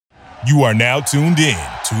You are now tuned in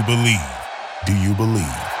to Believe. Do you believe?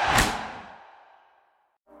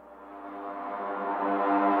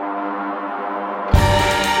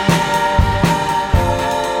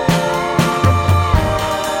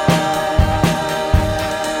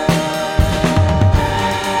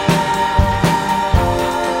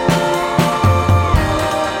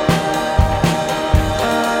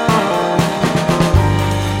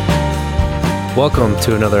 Welcome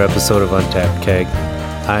to another episode of Untapped Keg.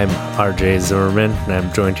 I'm RJ Zimmerman, and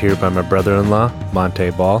I'm joined here by my brother-in-law,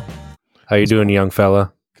 Monte Ball. How you doing, young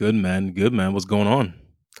fella? Good, man. Good, man. What's going on?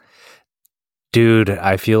 Dude,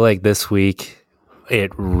 I feel like this week, the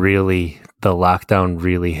lockdown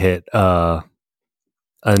really hit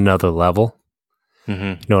another level. Mm-hmm.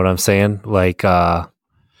 You know what I'm saying? Like, I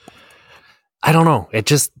don't know. It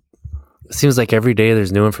just seems like every day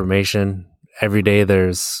there's new information. Every day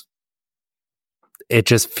it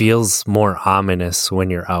just feels more ominous when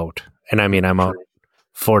you're out. And I mean, I'm out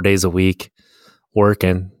 4 days a week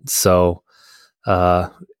working. So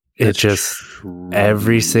it just,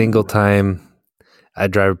 every single time I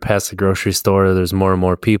drive past the grocery store, there's more and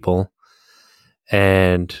more people.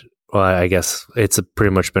 And well, I guess it's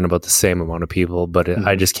pretty much been about the same amount of people, but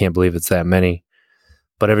I just can't believe it's that many.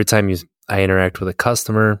 But every time I interact with a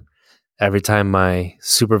customer, every time my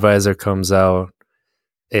supervisor comes out,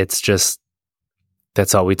 it's just,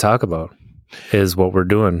 that's all we talk about is what we're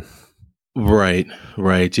doing. Right.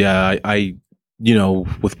 Yeah, I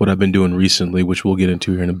with what I've been doing recently, which we'll get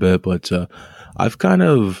into here in a bit, but I've kind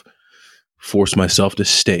of forced myself to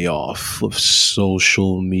stay off of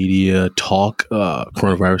social media talk,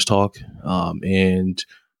 coronavirus talk, and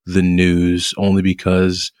the news, only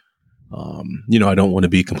because, I don't want to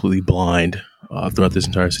be completely blind throughout this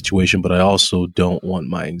entire situation, but I also don't want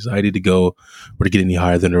my anxiety to go or to get any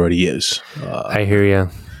higher than it already is. I hear you.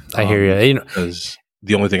 Because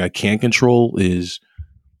the only thing I can control is,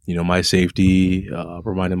 my safety,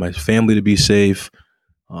 reminding my family to be safe.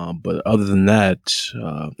 But other than that,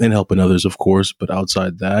 and helping others, of course, but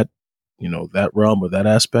outside that, that realm or that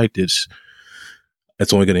aspect, it's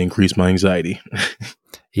only going to increase my anxiety.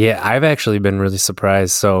 Yeah, I've actually been really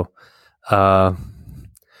surprised. So,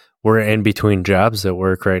 we're in between jobs at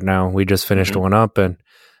work right now. We just finished one up, and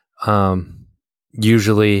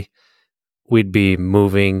usually we'd be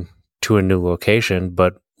moving to a new location,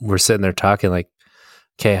 but we're sitting there talking like,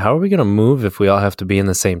 okay, how are we going to move if we all have to be in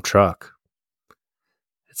the same truck?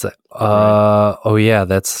 It's like, oh yeah,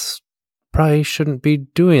 that's probably shouldn't be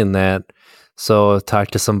doing that. So talk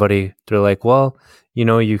to somebody. They're like, well,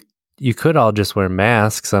 you could all just wear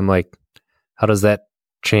masks. I'm like, how does that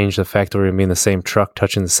change the fact that we're going to be in the same truck,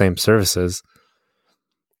 touching the same surfaces?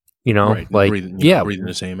 Right. Like, breathing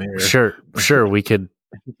the same air. Sure, we could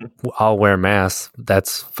all wear masks.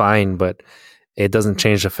 That's fine, but it doesn't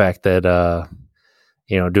change the fact that,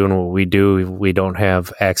 doing what we do, we don't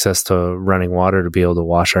have access to running water to be able to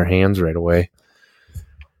wash our hands right away.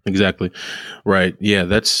 Exactly. Right. Yeah.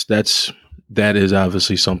 That is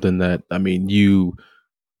obviously something that, you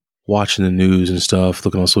watching the news and stuff,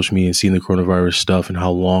 looking on social media and seeing the coronavirus stuff and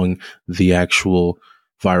how long the actual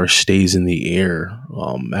virus stays in the air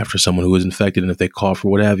after someone who is infected. And if they cough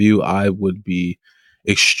or what have you, I would be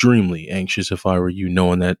extremely anxious if I were you,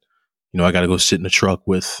 knowing that, I got to go sit in a truck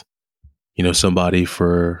with, somebody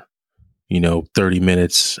for, 30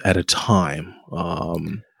 minutes at a time.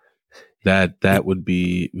 That would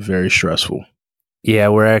be very stressful. Yeah,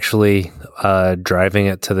 we're actually driving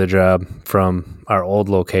it to the job from our old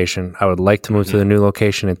location. I would like to move to the new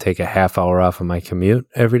location and take a half hour off of my commute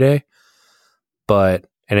every day. And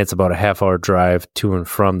it's about a half hour drive to and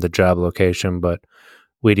from the job location. But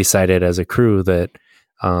we decided as a crew that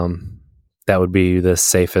that would be the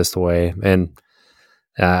safest way. And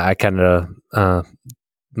I kind of,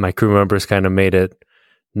 my crew members kind of made it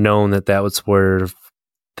known that was where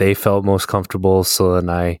they felt most comfortable. So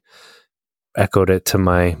then I echoed it to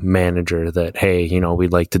my manager that, hey,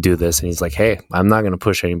 we'd like to do this. And he's like, hey, I'm not going to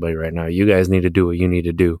push anybody right now. You guys need to do what you need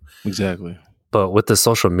to do. Exactly. But with the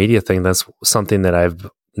social media thing, that's something that I've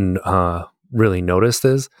really noticed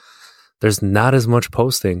is there's not as much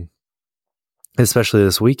posting, especially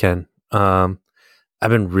this weekend. I've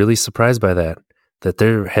been really surprised by that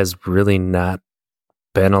there has really not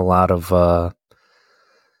been a lot of,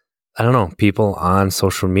 people on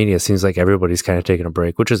social media. It seems like everybody's kind of taking a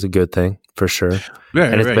break, which is a good thing for sure.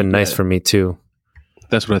 Right, and it's been nice for me too.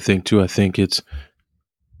 That's what I think too. I think it's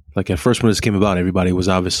like at first when this came about, everybody was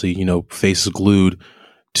obviously, faces glued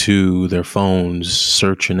to their phones,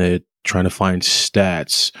 searching it, trying to find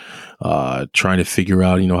stats, trying to figure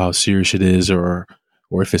out, how serious it is or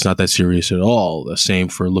or if it's not that serious at all, the same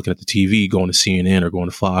for looking at the TV, going to CNN or going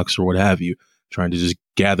to Fox or what have you, trying to just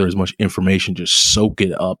gather as much information, just soak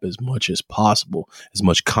it up as much as possible, as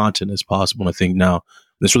much content as possible. And I think now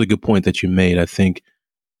that's a really good point that you made. I think,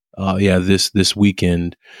 this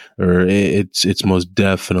weekend, or it's most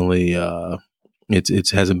definitely, it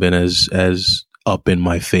hasn't been as up in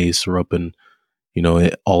my face or up in,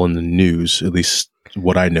 all in the news, at least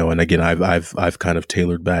what I know. And again, I've kind of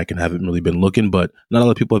tailored back and haven't really been looking, but not a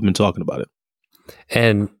lot of people have been talking about it.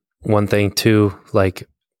 And one thing too, like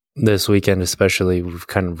this weekend especially, we've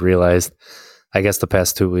kind of realized, I guess the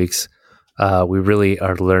past 2 weeks, we really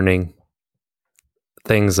are learning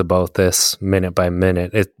things about this minute by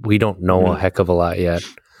minute. We don't know a heck of a lot yet.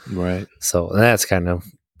 Right. So that's kind of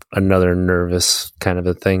another nervous kind of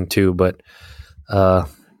a thing too. But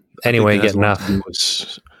anyway, getting off.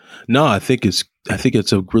 No, I think it's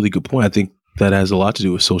a really good point. I think that has a lot to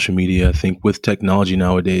do with social media. I think with technology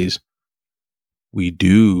nowadays, we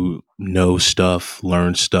do know stuff,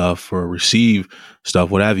 learn stuff, or receive stuff,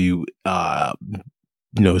 what have you, as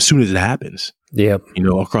soon as it happens. Yep.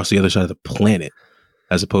 Across the other side of the planet,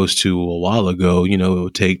 as opposed to a while ago, it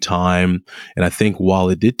would take time. And I think while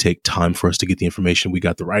it did take time for us to get the information, we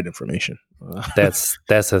got the right information. That's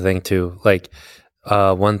the thing too. Like,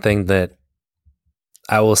 one thing that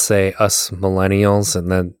I will say, us millennials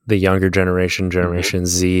and then the younger generation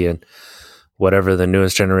Z, and whatever the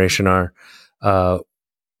newest generation are,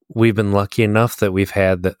 we've been lucky enough that we've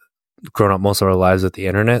grown up most of our lives with the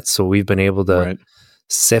internet. So we've been able to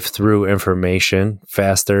sift through information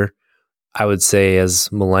faster. I would say as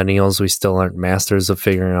millennials, we still aren't masters of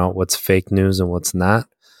figuring out what's fake news and what's not,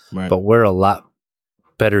 but we're a lot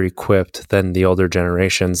better equipped than the older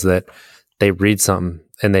generations that they read something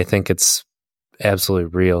and they think it's absolutely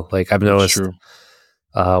real. Like I've noticed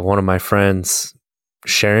one of my friends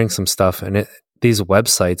sharing some stuff, and these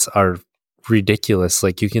websites are ridiculous.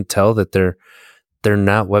 Like you can tell that they're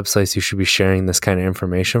not websites you should be sharing this kind of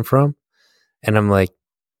information from. And I'm like,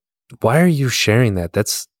 why are you sharing that?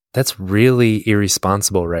 That's really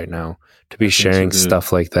irresponsible right now to be sharing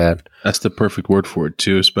stuff like that. That's the perfect word for it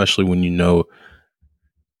too, especially when even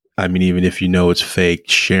if it's fake,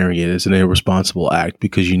 sharing it is an irresponsible act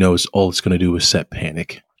because it's all it's going to do is set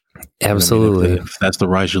panic. Absolutely. If that's the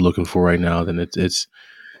rise you're looking for right now, then it's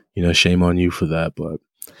shame on you for that. But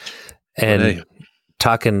hey.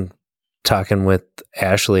 talking with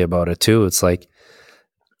Ashley about it too, it's like,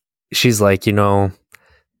 she's like,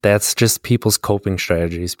 that's just people's coping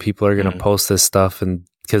strategies. People are going to post this stuff and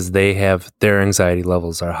because their anxiety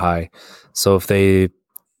levels are high. So if they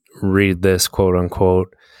read this quote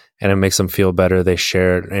unquote and it makes them feel better, they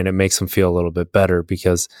share it and it makes them feel a little bit better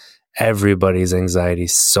because everybody's anxiety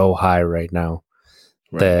is so high right now.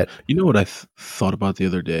 That what I thought about the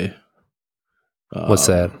other day? What's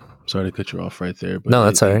that? Sorry to cut you off right there. But no,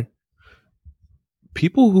 that's all right.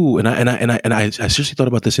 People who, and I seriously thought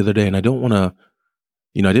about this the other day, and I don't want to,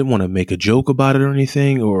 I didn't want to make a joke about it or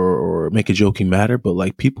anything or make a joking matter, but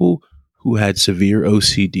like people who had severe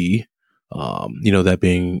OCD, that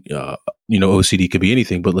being, OCD could be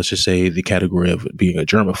anything, but let's just say the category of being a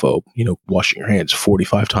germaphobe, washing your hands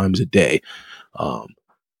 45 times a day. How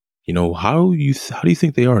do you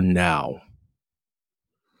think they are now?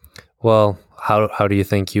 Well, how do you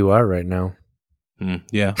think you are right now?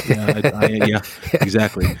 Yeah,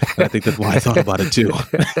 exactly. And I think that's why I thought about it too,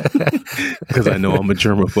 because I know I'm a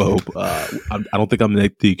germaphobe. I don't think I'm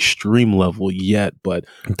at the extreme level yet, but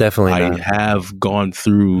definitely I have gone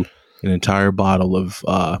through an entire bottle of,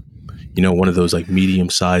 one of those like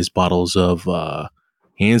medium-sized bottles of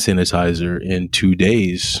hand sanitizer in 2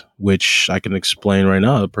 days, which I can explain right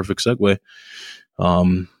now. A perfect segue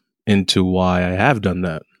into why I have done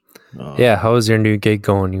that. How is your new gig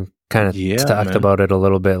going? You kind of talked about it a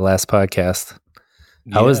little bit last podcast.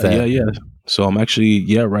 How is that? Yeah. So I'm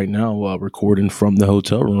actually, right now recording from the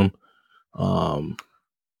hotel room. I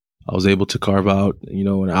was able to carve out,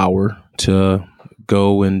 an hour to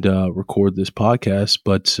go and record this podcast.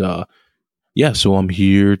 But so I'm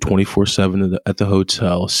here 24/7 at the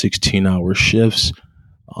hotel, 16-hour shifts.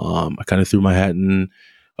 I kind of threw my name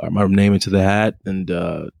into the hat and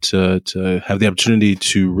to have the opportunity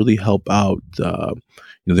to really help out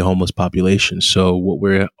the homeless population. So what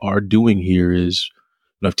we are doing here is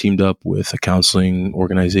I've teamed up with a counseling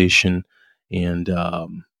organization, and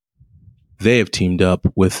they have teamed up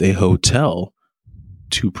with a hotel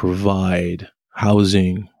to provide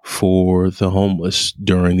housing for the homeless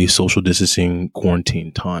during these social distancing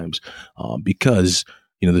quarantine times, because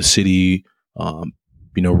the city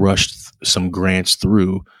rushed some grants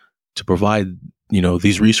through to provide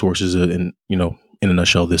these resources and in a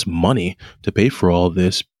nutshell, this money to pay for all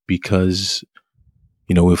this because,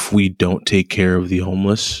 if we don't take care of the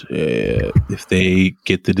homeless, if they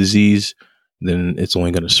get the disease, then it's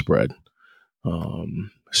only going to spread.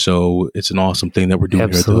 So it's an awesome thing that we're doing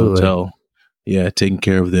Absolutely. here at the hotel. Yeah, taking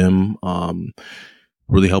care of them,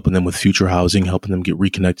 really helping them with future housing, helping them get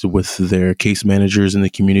reconnected with their case managers in the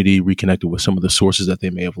community, reconnected with some of the sources that they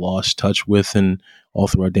may have lost touch with, and all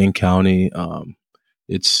throughout Dane County.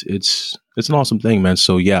 It's an awesome thing, man.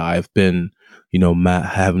 So yeah, I've been,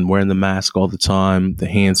 wearing the mask all the time, the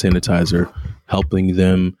hand sanitizer, helping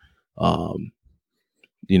them,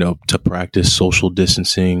 to practice social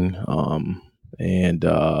distancing, and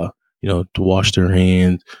to wash their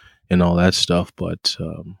hands and all that stuff. But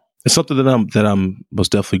it's something that I'm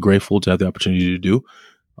most definitely grateful to have the opportunity to do,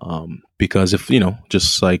 because if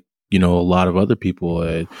just like a lot of other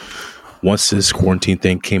people, once this quarantine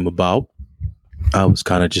thing came about, I was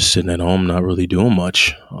kind of just sitting at home, not really doing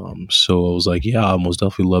much. So I was like, yeah, I most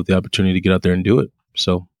definitely love the opportunity to get out there and do it.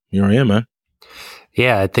 So here I am, man.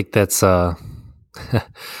 Yeah, I think that's I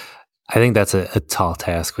think that's a tall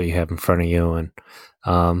task what you have in front of you, and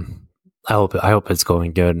I hope it's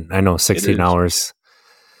going good. I know 16 hours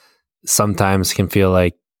sometimes can feel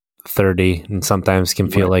like 30, and sometimes can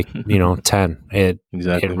feel like 10. It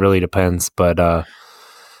really depends, but I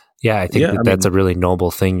think that's a really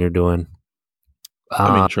noble thing you're doing.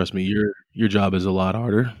 Trust me, your job is a lot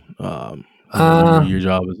harder. Your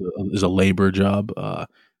job is a labor job.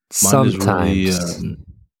 Sometimes.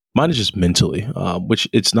 Mine is just mentally, which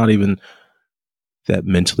it's not even that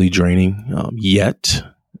mentally draining yet.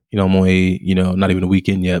 I'm only, not even a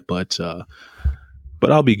weekend yet, but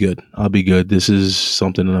I'll be good. I'll be good. This is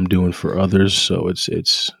something that I'm doing for others, so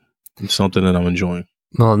it's something that I'm enjoying.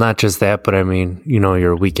 Well, not just that, but I mean,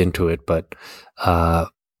 you're a week into it, but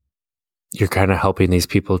you're kind of helping these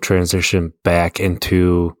people transition back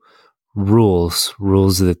into rules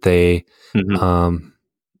that they,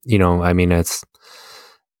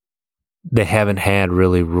 they haven't had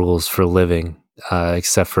really rules for living,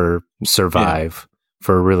 except for survive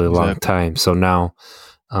for a really long time. So now,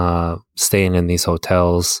 staying in these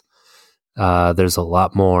hotels, there's a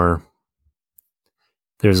lot more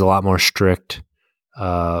strict,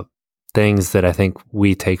 things that I think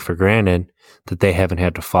we take for granted that they haven't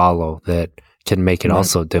had to follow, that can make it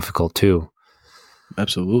also difficult too.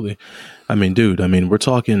 Absolutely. I mean, dude, we're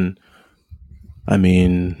talking,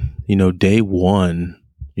 day one,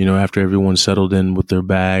 after everyone settled in with their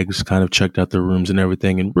bags, kind of checked out their rooms and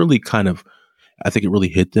everything, and really kind of, I think it really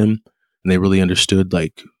hit them, and they really understood,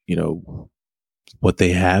 like, what they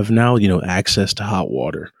have now, access to hot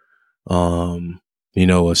water,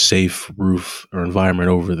 a safe roof or environment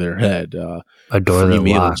over their head, a door that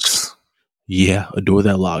locks. Yeah, a door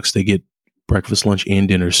that locks. They get breakfast, lunch, and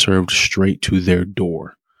dinner served straight to their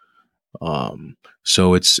door.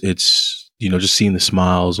 So it's just seeing the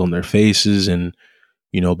smiles on their faces, and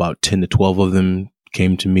about 10 to 12 of them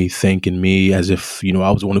came to me thanking me as if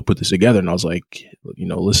I was the one who put this together. And I was like,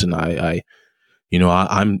 listen,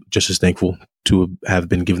 I'm just as thankful to have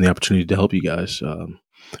been given the opportunity to help you guys.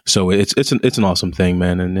 So it's an awesome thing,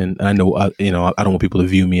 man. And I know I don't want people to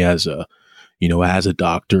view me as as a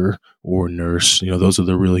doctor or a nurse. Those are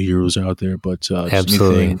the real heroes out there. But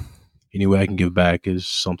absolutely, any way I can give back is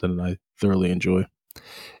something that I thoroughly enjoy.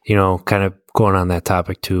 Kind of going on that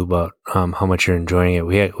topic too about how much you're enjoying it.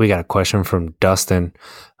 We got a question from Dustin,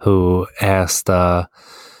 who asked.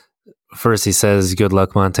 First, he says, "Good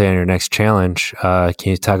luck, Monte, on your next challenge. Can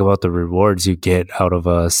you talk about the rewards you get out of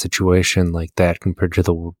a situation like that compared to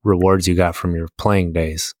the rewards you got from your playing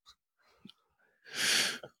days?"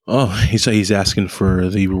 Oh, he's asking for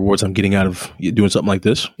the rewards I'm getting out of doing something like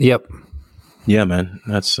this? Yep. Yeah, man,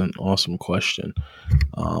 that's an awesome question.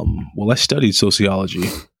 Well, I studied sociology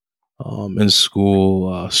in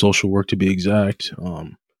school, social work to be exact. I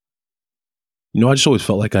just always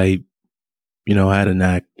felt like I had a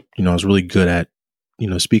knack. I was really good at,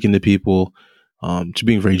 speaking to people, to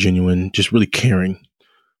being very genuine, just really caring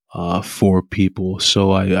for people.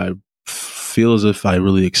 So I feel as if I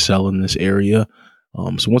really excel in this area.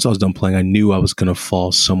 So once I was done playing, I knew I was going to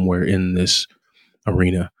fall somewhere in this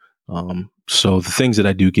arena. So the things that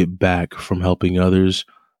I do get back from helping others,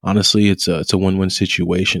 honestly, it's a win-win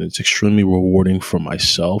situation. It's extremely rewarding for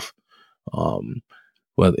myself.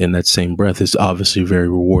 Well, in that same breath, it's obviously very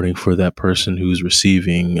rewarding for that person who's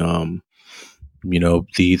receiving,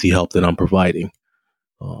 the help that I'm providing.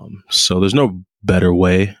 So there's no better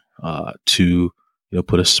way to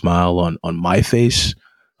put a smile on my face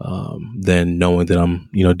than knowing that I'm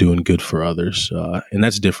doing good for others, and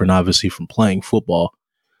that's different, obviously, from playing football.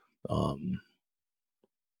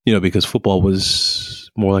 because football was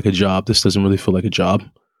more like a job. This doesn't really feel like a job.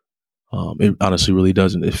 It honestly really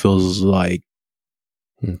doesn't. It feels like,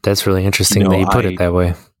 That's really interesting that you put it that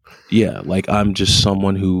way. Yeah, like I'm just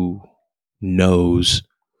someone who knows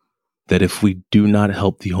that if we do not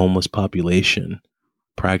help the homeless population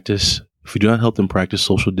if we do not help them practice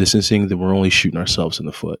social distancing, then we're only shooting ourselves in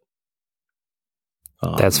the foot.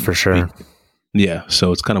 That's for sure. Yeah,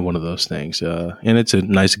 so it's kind of one of those things. And it's a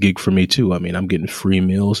nice gig for me too. I mean, I'm getting free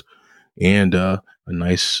meals and a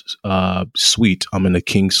nice suite. I'm in a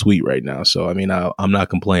king suite right now. So, I mean, I'm not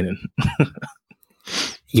complaining.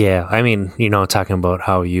 Yeah, I mean, talking about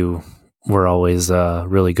how you were always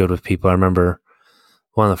really good with people. I remember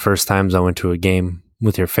one of the first times I went to a game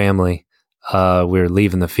with your family, we were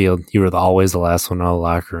leaving the field. You were always the last one out of the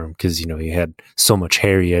locker room because, you had so much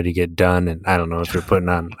hair you had to get done. And I don't know if you're putting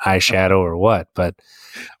on eyeshadow or what, but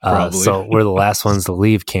so we're the last ones to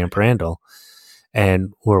leave Camp Randall.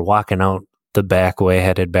 And we're walking out the back way,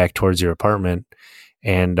 headed back towards your apartment.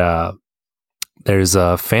 And there's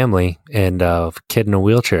a family and a kid in a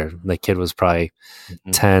wheelchair. The kid was probably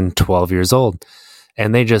 10, 12 years old.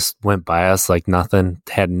 And they just went by us like nothing,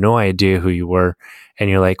 had no idea who you were. And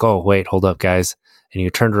you're like, oh, wait, hold up, guys. And you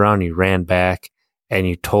turned around, you ran back, and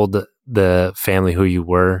you told the family who you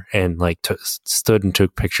were and like stood and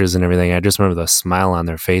took pictures and everything. I just remember the smile on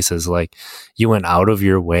their faces. Like you went out of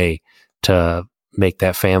your way to make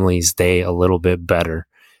that family's day a little bit better.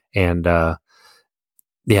 And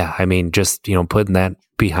yeah, I mean, just, putting that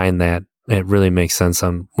behind that, it really makes sense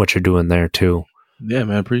on what you're doing there too. Yeah,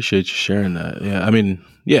 man, I appreciate you sharing that. Yeah, I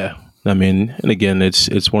mean, and again,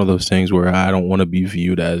 it's one of those things where I don't want to be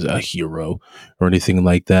viewed as a hero or anything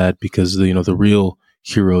like that because, the real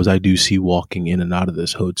heroes I do see walking in and out of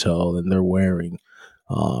this hotel and they're wearing,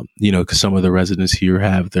 because some of the residents here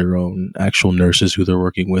have their own actual nurses who they're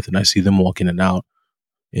working with and I see them walking in and out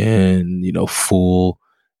in, full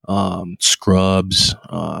scrubs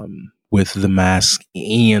with the mask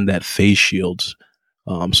and that face shields.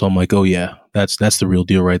 So I'm like, oh yeah, that's the real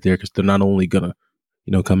deal right there. Cause they're not only gonna,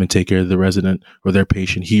 come and take care of the resident or their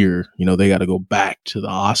patient here, they got to go back to the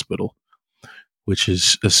hospital, which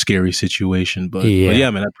is a scary situation. But yeah,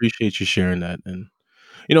 man, I appreciate you sharing that. And,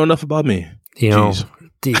 enough about me.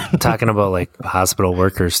 Talking about like hospital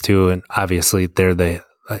workers too. And obviously they're the,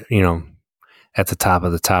 at the top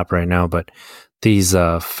of the top right now, but these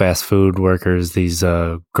fast food workers, these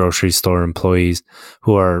grocery store employees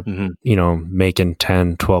who are, making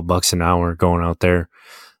 10, 12 bucks an hour going out there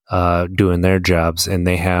doing their jobs, and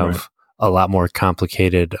they have a lot more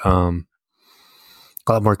complications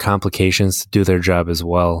to do their job as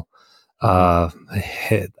well.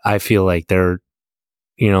 I feel like they're,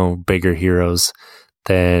 bigger heroes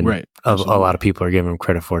than a lot of people are giving them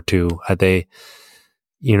credit for too.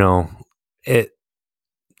 It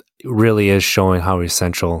really is showing how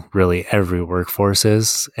essential really every workforce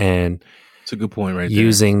is. And it's a good point right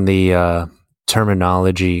using the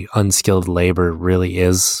terminology unskilled labor really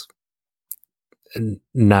is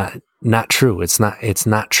not true. It's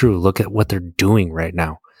not true. Look at what they're doing right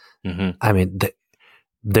now. I mean,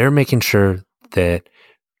 they're making sure that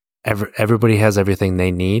everybody has everything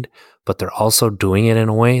they need, but they're also doing it in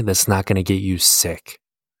a way that's not going to get you sick.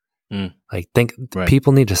 Like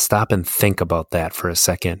people need to stop and think about that for a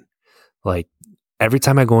second. Like every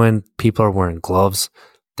time I go in, people are wearing gloves.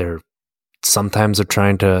 Most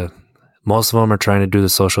of them are trying to do the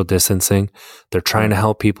social distancing. They're trying to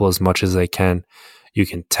help people as much as they can. You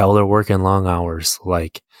can tell they're working long hours.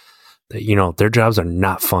 Like, their jobs are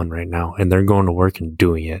not fun right now and they're going to work and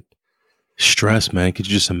doing it. Stress, man. Could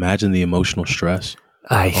you just imagine the emotional stress?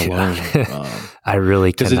 I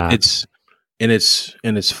really cannot.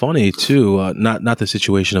 It's funny too. Not the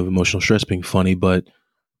situation of emotional stress being funny, but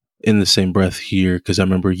in the same breath here, because I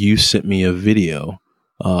remember you sent me a video,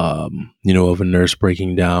 of a nurse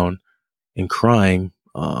breaking down and crying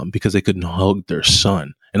because they couldn't hug their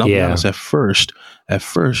son. And I'll be honest, at first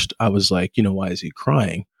I was like, why is he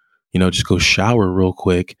crying? Just go shower real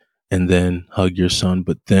quick and then hug your son.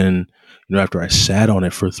 But then, after I sat on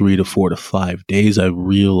it for 3 to 4 to 5 days, I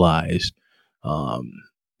realized,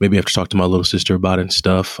 maybe I have to talk to my little sister about it and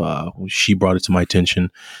stuff. She brought it to my attention,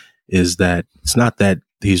 is that it's not that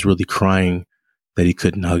he's really crying that he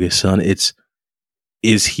couldn't hug his son.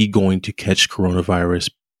 Is he going to catch coronavirus,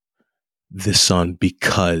 this son,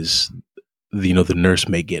 because, the nurse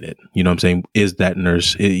may get it? You know what I'm saying? Is that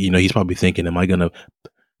nurse, he's probably thinking, am I going to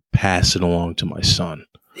pass it along to my son?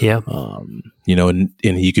 Yeah. And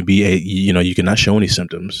he could be you cannot show any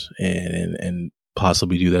symptoms and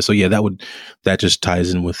possibly do that. So yeah, that just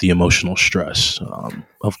ties in with the emotional stress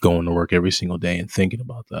of going to work every single day and thinking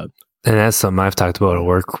about that. And that's something I've talked about at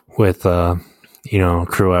work with,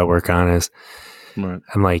 crew I work on is Right.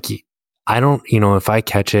 I'm like, I don't, if I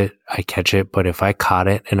catch it, I catch it. But if I caught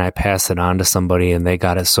it and I pass it on to somebody and they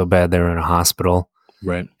got it so bad they're in a hospital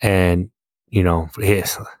Right. and,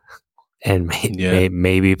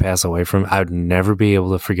 maybe pass away from it, I would never be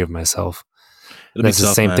able to forgive myself. That's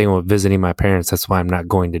the same thing with visiting my parents. That's why I'm not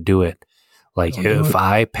going to do it. Like if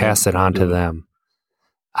I pass it on to them,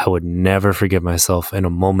 I would never forgive myself in a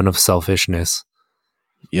moment of selfishness.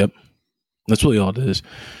 Yep. That's really all it is.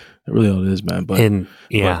 That really all it is, man.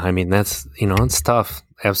 I mean, that's, it's tough.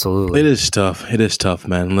 Absolutely. It is tough. It is tough,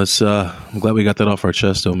 man. I'm glad we got that off our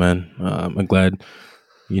chest though, man. I'm glad,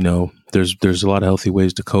 there's a lot of healthy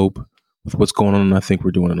ways to cope with what's going on. And I think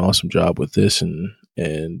we're doing an awesome job with this and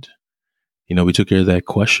we took care of that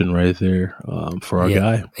question right there for our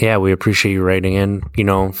guy. Yeah, we appreciate you writing in.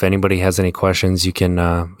 If anybody has any questions, you can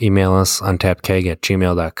email us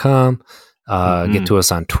untappedkeg@gmail.com. Get to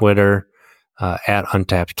us on Twitter at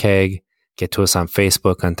untappedkeg. Get to us on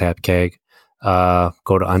Facebook, untappedkeg.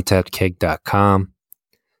 Go to untappedkeg.com.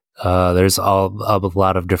 There's a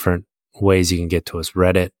lot of different ways you can get to us.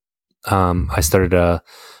 Reddit. I started a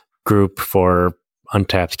group for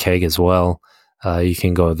Untapped Keg as well. You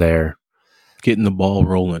can go there. Getting the ball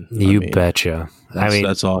rolling. You betcha.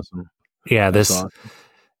 That's awesome. Yeah, this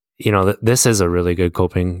is a really good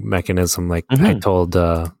coping mechanism. Like I told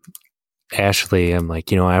Ashley, I'm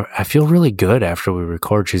like, I feel really good after we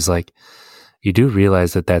record. She's like, you do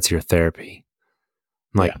realize that that's your therapy.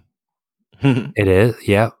 I'm like, it is?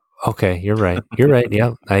 Yeah. Okay, you're right. You're right.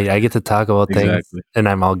 Yeah. I get to talk about things and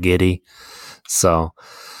I'm all giddy. So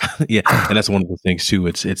yeah, and that's one of the things too.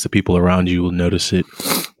 It's the people around you will notice it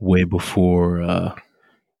way before.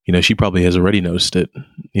 She probably has already noticed it.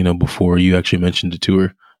 Before you actually mentioned it to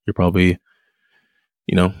her. You're probably,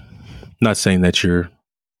 not saying that you're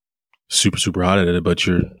super super hot at it, but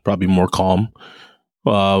you're probably more calm.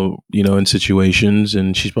 In situations,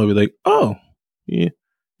 and she's probably like, oh, yeah,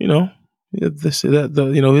 his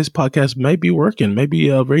podcast might be working, maybe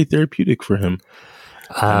very therapeutic for him.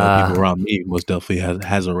 People around me most definitely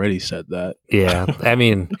has already said that. Yeah, I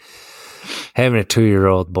mean, having a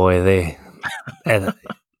 2-year-old boy, they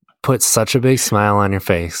put such a big smile on your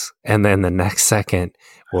face, and then the next second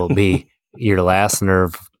will be your last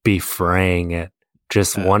nerve be fraying it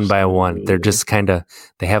just one by one. They're just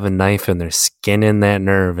they have a knife and they're skinning that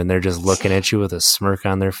nerve, and they're just looking at you with a smirk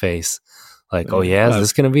on their face, like, "Oh yeah, is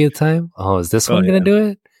this going to be the time? Oh, is this one going to do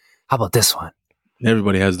it? How about this one?"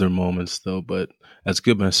 Everybody has their moments though, but that's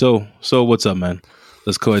good, man. So what's up, man?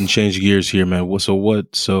 Let's go ahead and change gears here, man. What the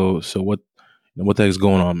heck's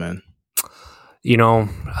going on, man?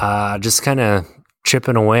 Just kind of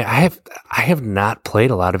chipping away. I have not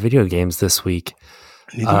played a lot of video games this week.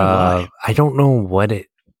 I don't know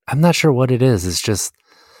I'm not sure what it is. It's just,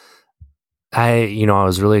 I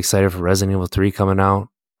was really excited for Resident Evil 3 coming out,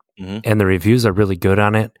 and the reviews are really good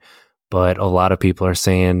on it. But a lot of people are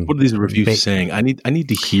saying, what are these reviews saying? I need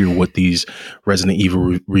to hear what these Resident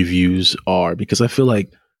Evil reviews are, because I feel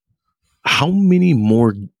like, how many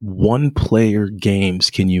more one-player games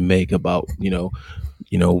can you make about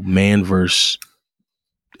man versus?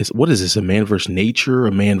 What is this? A man versus nature?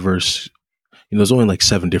 A man versus? There's only like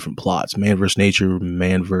 7 different plots: man versus nature,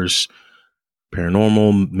 man versus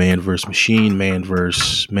paranormal, man versus machine, man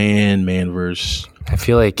versus man versus. I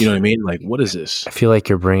feel like, you know what I mean? Like, what is this? I feel like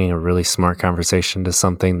you're bringing a really smart conversation to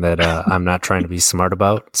something that I'm not trying to be smart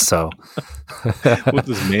about. So, what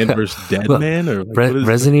is man versus dead man? Or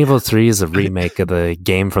Resident Evil 3 is a remake of the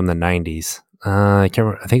game from the 90s. I can't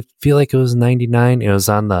remember. I feel like it was 99. It was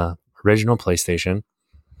on the original PlayStation.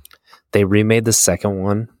 They remade the second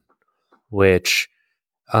one, which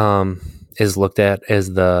is looked at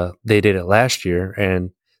as they did it last year,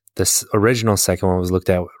 and this original second one was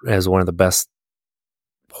looked at as one of the best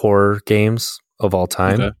horror games of all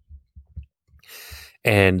time. Okay.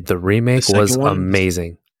 And the remake was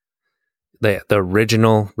amazing. The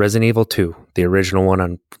original Resident Evil 2, the original one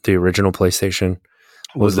on the original PlayStation.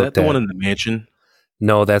 Was that the one in the mansion?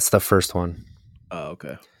 No, that's the first one. Oh,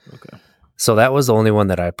 okay. So that was the only one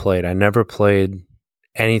that I played. I never played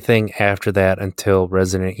anything after that until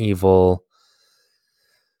Resident Evil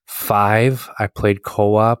 5. I played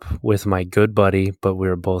co-op with my good buddy, but we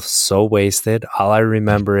were both so wasted. All I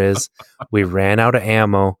remember is we ran out of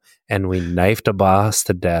ammo and we knifed a boss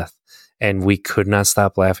to death, and we could not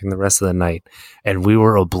stop laughing the rest of the night, and we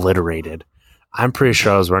were obliterated. I'm pretty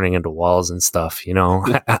sure I was running into walls and stuff,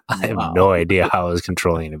 I have no idea how I was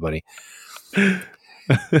controlling anybody.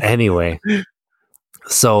 Anyway,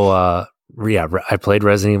 so I played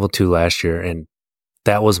Resident Evil 2 last year, and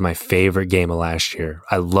that was my favorite game of last year.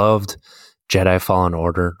 I loved Jedi Fallen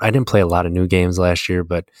Order. I didn't play a lot of new games last year,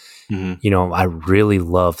 but I really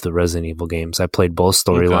loved the Resident Evil games. I played both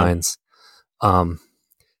storylines. Okay.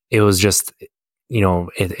 It was just,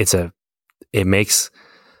 it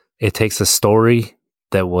takes a story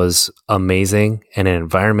that was amazing and an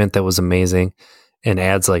environment that was amazing and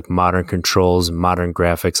adds like modern controls and modern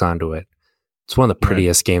graphics onto it. It's one of the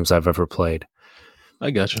prettiest games I've ever played.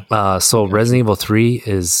 I gotcha. Resident Evil 3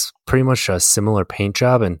 is pretty much a similar paint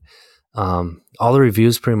job, and all the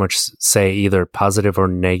reviews pretty much say either positive or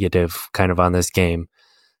negative kind of on this game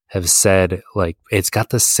have said like it's got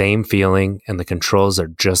the same feeling and the controls are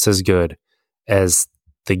just as good as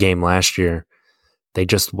the game last year. They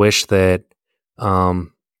just wish that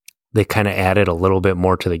they kind of added a little bit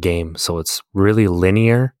more to the game. So it's really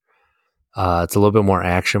linear. It's a little bit more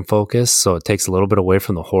action focused. So it takes a little bit away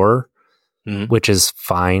from the horror, which is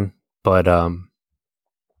fine. But I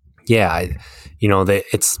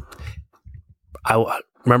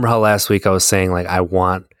remember how last week I was saying like I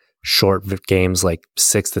want short games, like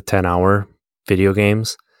 6 to 10 hour video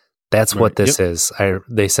games. That's what this is.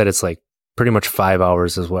 They said it's like pretty much 5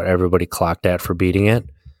 hours is what everybody clocked at for beating it.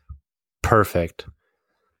 Perfect.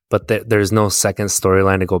 But there's no second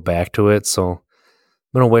storyline to go back to it. So I'm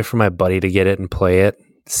going to wait for my buddy to get it and play it,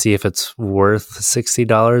 see if it's worth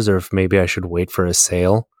 $60 or if maybe I should wait for a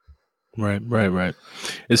sale. Right.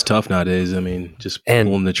 It's tough nowadays. I mean, just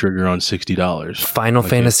pulling the trigger on $60. Final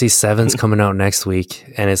Fantasy VII's coming out next week,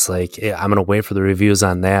 and it's like I'm going to wait for the reviews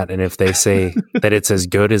on that. And if they say that it's as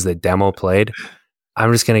good as the demo played,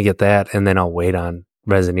 I'm just going to get that, and then I'll wait on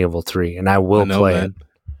Resident Evil 3, and I will play it.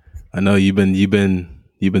 I know you've been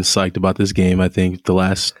psyched about this game. I think the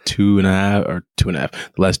last the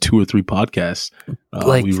last 2 or 3 podcasts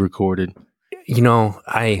we recorded.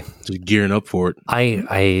 Just gearing up for it.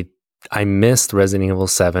 I missed Resident Evil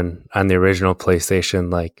 7 on the original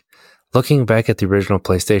PlayStation. Like looking back at the original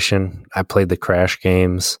PlayStation, I played the Crash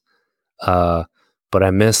games, but I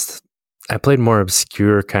played more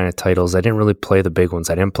obscure kind of titles. I didn't really play the big ones.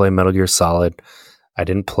 I didn't play Metal Gear Solid. I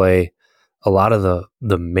didn't play a lot of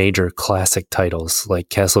the major classic titles like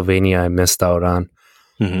Castlevania. I missed out on.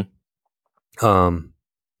 And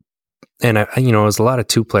it was a lot of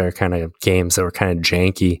 2-player kind of games that were kind of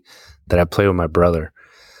janky that I played with my brother,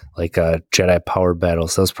 like Jedi Power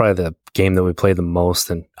Battles. That was probably the game that we played the most.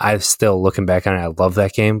 And I still, looking back on it, I love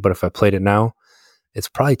that game. But if I played it now, it's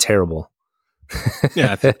probably terrible.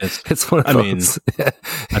 Yeah, it's one of those.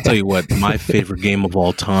 I tell you what, my favorite game of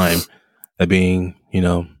all time, that being,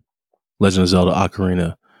 Legend of Zelda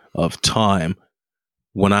Ocarina of Time.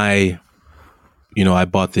 When I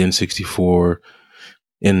bought the N64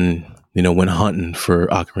 and, went hunting for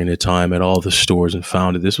Ocarina of Time at all the stores and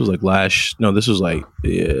found it. This was like like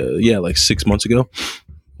 6 months ago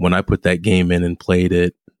when I put that game in and played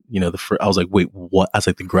it. I was like, wait, what? I was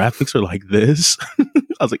like, the graphics are like this.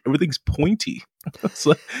 I was like, everything's pointy. I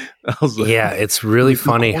was like, yeah, it's really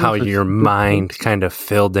funny how your mind kind of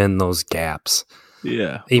filled in those gaps.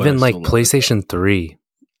 Yeah. Even like PlayStation 3,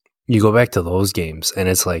 you go back to those games and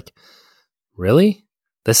it's like, really?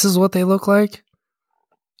 This is what they look like?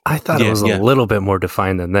 I thought it was a little bit more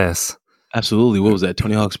defined than this. Absolutely. What was that?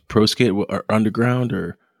 Tony Hawk's Pro Skate or Underground,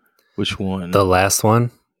 or which one? The last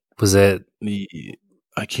one? Was it?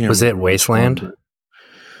 I can't. Was it Wasteland?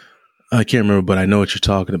 I can't remember, but I know what you're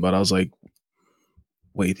talking about. I was like,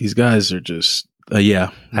 wait, these guys are just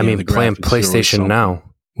I mean, playing PlayStation Now,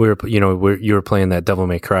 you were playing that Devil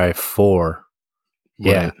May Cry 4.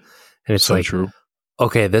 Right. Yeah, and it's so like, true.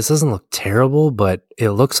 Okay, this doesn't look terrible, but it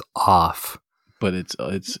looks off. But it's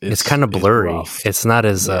kind of blurry. It's not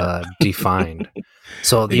as defined.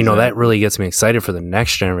 So, exactly. That really gets me excited for the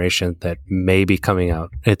next generation that may be coming out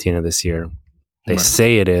at the end of this year. They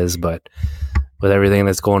say it is, but with everything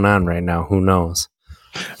that's going on right now, who knows?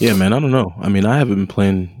 Yeah, man, I don't know. I mean, I haven't been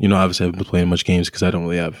playing, obviously I haven't been playing much games because I don't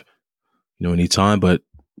really have, any time. But,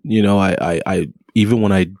 I even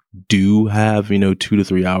when I do have, 2 to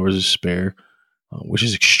 3 hours to spare, which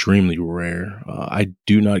is extremely rare, I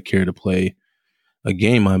do not care to play a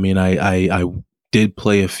game. I mean, I did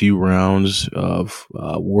play a few rounds of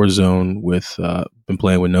Warzone with, been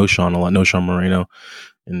playing with Noshan a lot, Noshan Moreno.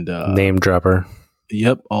 And name dropper.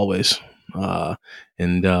 Yep, always. And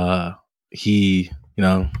he,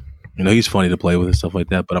 he's funny to play with and stuff like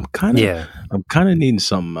that. But I'm kind of needing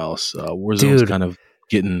something else. Warzone's kind of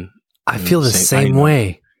getting. I feel the same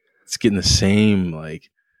way. It's getting the same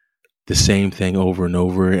like the same thing over and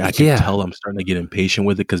over. I can tell I'm starting to get impatient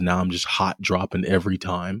with it because now I'm just hot dropping every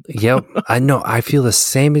time. Yep. I know. I feel the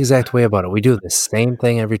same exact way about it. We do the same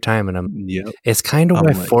thing every time. And it's kind of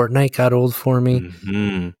why Fortnite got old for me.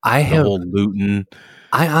 Mm-hmm. The whole looting.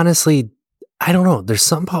 I honestly, I don't know. There's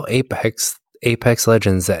something about Apex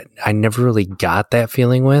Legends that I never really got that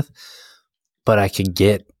feeling with, but I could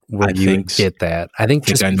get where you get that. I think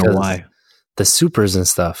just I know why. The supers and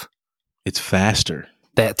stuff. It's faster.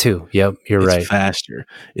 That too. Yep, you're right. It's faster.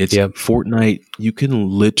 It's Fortnite. You can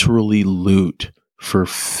literally loot for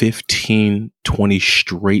 15, 20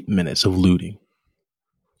 straight minutes of looting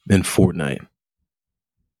in Fortnite.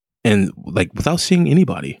 And like without seeing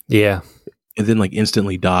anybody. Yeah. And then like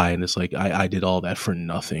instantly die. And it's like, I did all that for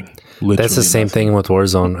nothing. Literally that's the same thing with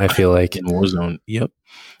Warzone, I feel like. In Warzone, yep.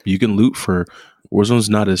 You can loot for, Warzone's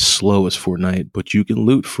not as slow as Fortnite, but you can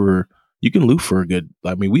loot for a good,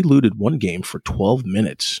 I mean, we looted one game for 12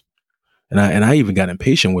 minutes. And I even got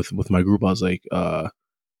impatient with my group. I was like,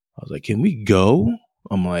 can we go?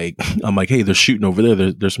 I'm like, hey, they're shooting over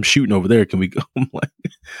there. There's some shooting over there. Can we go? I'm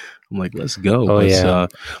like, let's go. Oh, yeah.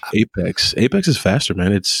 Apex is faster,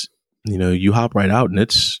 man. It's, you hop right out and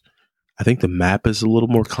I think the map is a little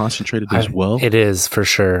more concentrated as well. It is for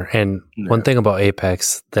sure. And one thing about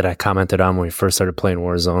Apex that I commented on when we first started playing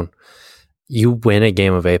Warzone, you win a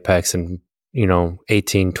game of Apex in,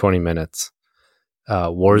 18, 20 minutes.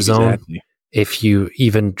 Warzone, if you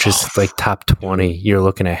even just like top 20, you're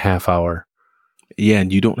looking at half hour. Yeah,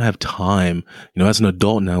 and you don't have time. As an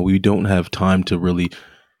adult now, we don't have time to really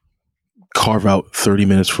carve out 30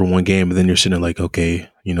 minutes for one game. And then you're sitting there like, okay,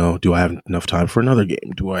 do I have enough time for another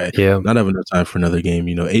game? Do I not have enough time for another game?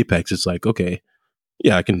 Apex, it's like, okay,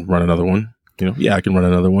 yeah, I can run another one. I can run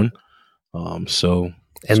another one.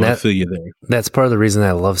 And I feel you there. That's part of the reason that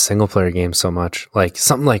I love single player games so much. Like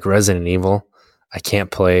something like Resident Evil, I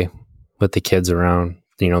can't play with the kids around.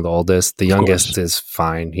 The oldest, the youngest is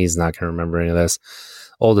fine. He's not going to remember any of this.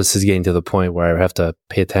 Oldest is getting to the point where I have to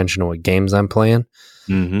pay attention to what games I'm playing.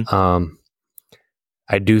 Mm-hmm.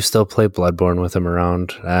 I do still play Bloodborne with him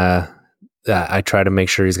around. I try to make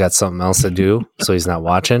sure he's got something else to do so he's not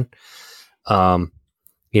watching.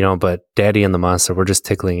 But Daddy and the monster, we're just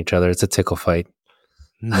tickling each other. It's a tickle fight.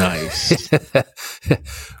 Nice.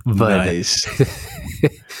 Nice.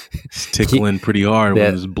 It's tickling pretty hard when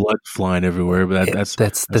there's blood flying everywhere, but that's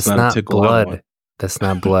not blood. That's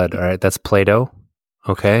not blood. All right. That's Play-Doh.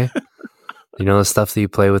 Okay. The stuff that you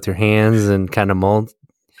play with your hands and kind of mold.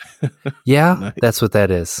 Yeah, nice. That's what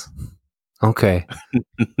that is. Okay.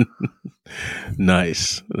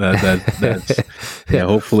 Nice. That's yeah.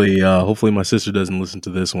 Hopefully my sister doesn't listen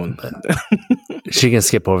to this one. She can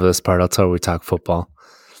skip over this part. I'll tell her we talk football.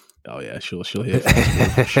 Oh yeah, she'll hit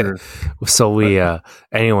for sure. So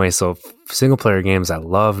so single player games I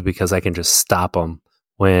love because I can just stop them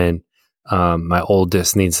when my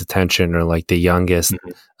oldest needs attention or like the youngest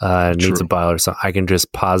needs a bottle or something. I can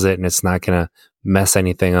just pause it and it's not gonna mess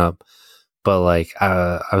anything up. But like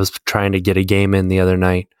I was trying to get a game in the other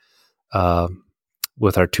night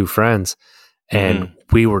with our two friends, and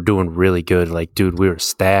we were doing really good. Like, dude, we were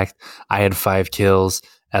stacked. I had 5 kills.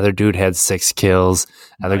 Other dude had 6 kills.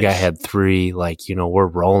 Other guy had 3. Like, we're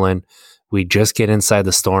rolling. We just get inside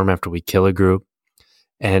the storm after we kill a group.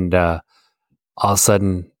 And all of a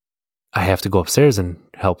sudden, I have to go upstairs and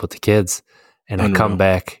help with the kids. And I come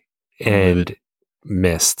back and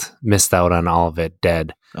missed out on all of it,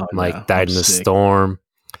 dead. Oh, died in the storm.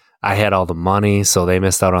 I had all the money, so they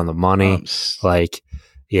missed out on the money.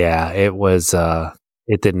 It was,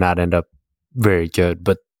 it did not end up very good,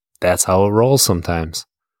 but that's how it rolls sometimes.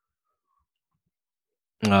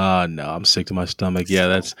 No, I'm sick to my stomach. Yeah,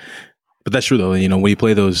 that's true though. When you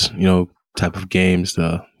play those, type of games,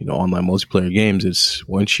 the online multiplayer games, it's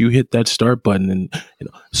once you hit that start button and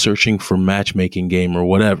searching for matchmaking game or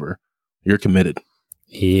whatever, you're committed.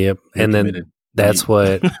 Yep, and then that's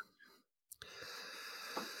what.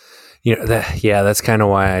 That's kind of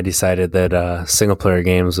why I decided that single player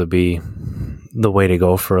games would be the way to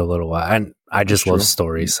go for a little while. And I just love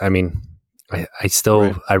stories. I mean,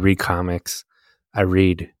 I read comics. I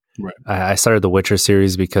read. Right. I started the Witcher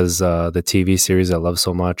series because the TV series I love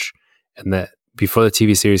so much, and that before the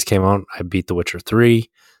TV series came out, I beat The Witcher 3.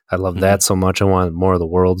 I loved that so much. I wanted more of the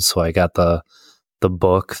world, so I got the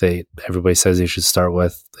book that everybody says you should start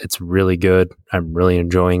with. It's really good. I'm really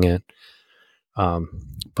enjoying it.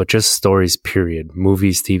 But just stories, period.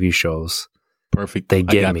 Movies, TV shows. Perfect. They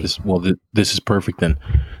get me. This. Well, this is perfect then.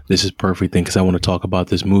 This is perfect then because I want to talk about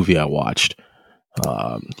this movie I watched.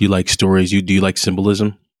 Do you like stories? Do you like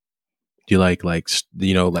symbolism? Do you like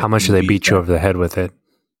how much do they beat you over the head with it?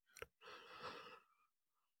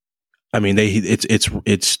 I mean, they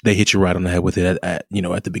hit you right on the head with it at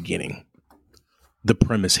the beginning. The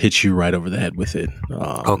premise hits you right over the head with it.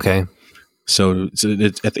 Okay. So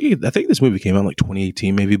I think this movie came out in like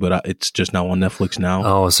 2018 maybe, but it's just now on Netflix now.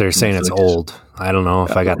 Oh, so you're saying Netflix. It's old. I don't know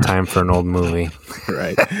if I got time for an old movie.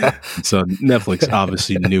 Right. So Netflix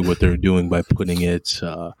obviously knew what they were doing by putting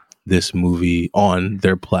this movie on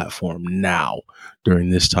their platform now during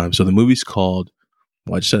this time. So the movie's called,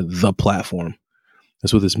 well, I just said The Platform.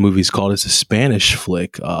 That's what this movie's called. It's a Spanish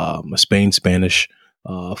flick, a Spanish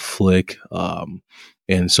flick.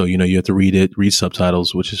 And so, you have to read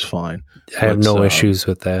subtitles, which is fine. I have no issues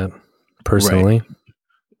with that personally.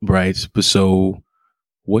 Right. But so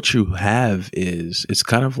what you have is it's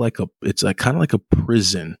kind of like a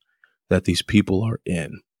prison that these people are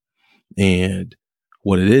in. And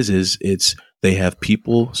what it is they have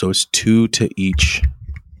people. So it's 2 to each,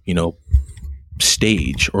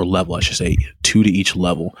 stage or level, I should say, 2 to each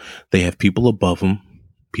level. They have people above them,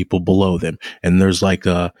 people below them, and there's like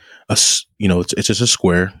it's just a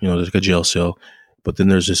square, there's like a jail cell, but then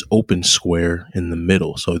there's this open square in the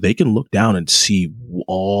middle, so they can look down and see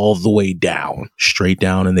all the way down, straight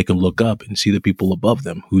down, and they can look up and see the people above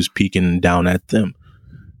them who's peeking down at them.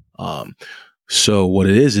 So what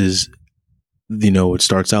it is it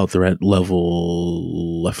starts out, they're at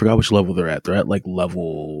level, I forgot which level they're at. They're at like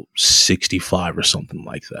level 65 or something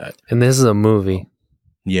like that. And this is a movie.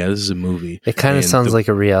 Yeah, this is a movie. It kind of sounds like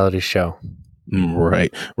a reality show.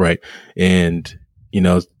 Right. And,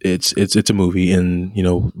 it's a movie, and,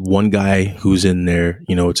 one guy who's in there,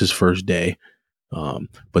 it's his first day.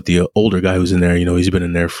 But the older guy who's in there, he's been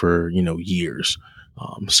in there for, years.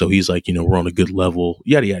 So he's like, we're on a good level,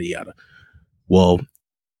 yada, yada, yada. Well,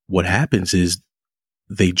 what happens is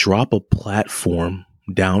they drop a platform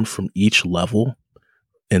down from each level,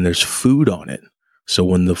 and there's food on it. So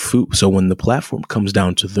when the platform comes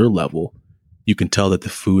down to their level, you can tell that the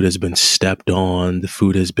food has been stepped on, the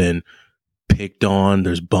food has been picked on,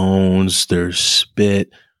 there's bones, there's spit,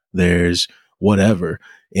 there's whatever.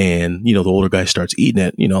 And, the older guy starts eating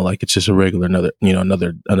it, like it's just a regular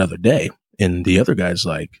another day. And the other guy's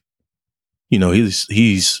like,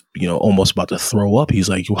 he's almost about to throw up. He's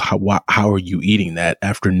like, how are you eating that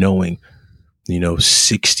after knowing,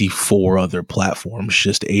 64 other platforms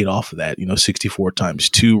just ate off of that, 64 times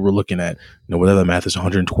 2, we're looking at, whatever the math is,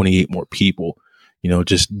 128 more people,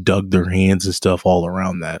 just dug their hands and stuff all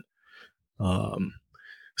around that.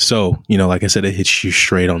 So, like I said, it hits you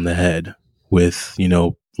straight on the head with,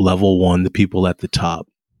 level 1, the people at the top,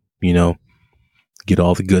 get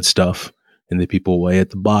all the good stuff. And the people way at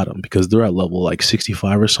the bottom, because they're at level like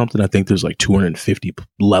 65 or something. I think there's like 250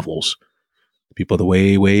 levels. People at the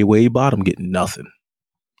way, way, way bottom get nothing.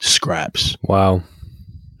 Scraps. Wow.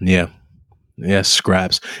 Yeah. Yeah,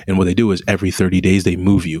 scraps. And what they do is every 30 days they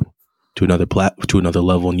move you to another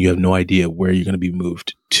level, and you have no idea where you're going to be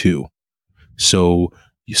moved to. So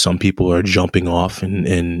some people are jumping off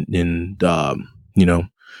and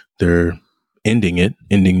they're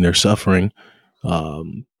ending their suffering.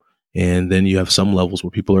 And then you have some levels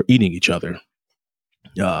where people are eating each other.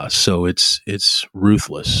 So it's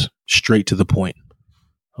ruthless, straight to the point.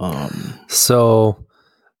 So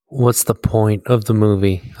what's the point of the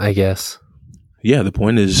movie, I guess? Yeah, the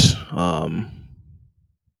point is,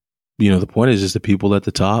 just the people at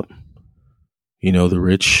the top, the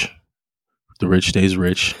rich stays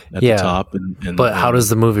rich at the top. But how does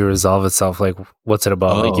the movie resolve itself? Like, what's it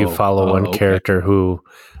about? Like, you follow one character who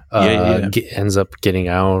ends up getting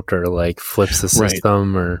out, or like flips the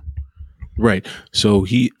system, or right. So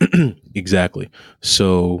he exactly.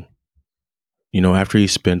 So after he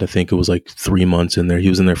spent, I think it was like 3 months in there. He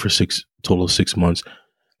was in there for total of 6 months.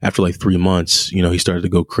 After like 3 months, he started to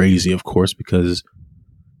go crazy, of course, because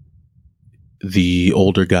the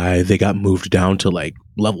older guy, they got moved down to like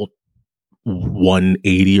level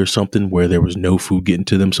 180 or something, where there was no food getting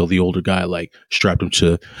to them. So the older guy like strapped him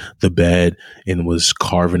to the bed and was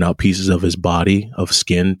carving out pieces of his body of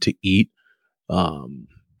skin to eat,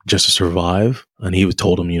 just to survive. And he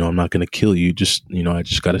told him, I'm not going to kill you. Just, I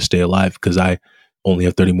just got to stay alive because I only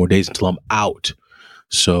have 30 more days until I'm out.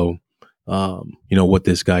 So, what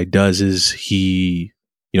this guy does is he,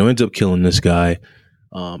 ends up killing this guy,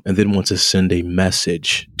 and then wants to send a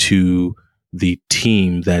message to the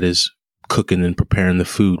team that is cooking and preparing the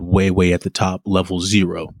food way at the top, level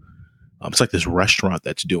 0. It's like this restaurant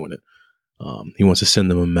that's doing it. He wants to send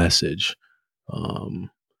them a message,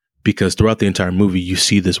 because throughout the entire movie, you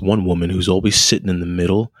see this one woman who's always sitting in the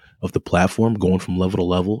middle of the platform, going from level to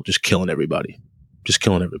level, just killing everybody. You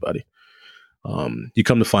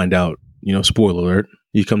come to find out, spoiler alert,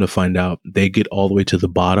 you come to find out they get all the way to the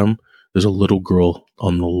bottom. there's a little girl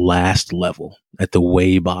on the last level at the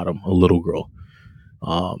way bottom, a little girl.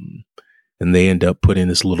 And they end up putting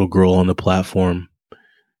this little girl on the platform.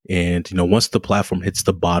 And, once the platform hits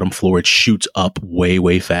the bottom floor, it shoots up way,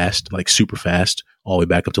 way fast, like super fast, all the way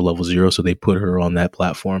back up to level 0. So they put her on that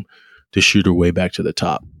platform to shoot her way back to the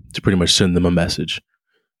top to pretty much send them a message.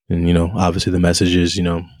 And, obviously the message is,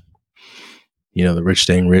 the rich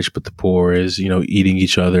staying rich, but the poor is, eating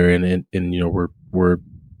each other. And we're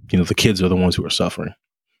the kids are the ones who are suffering.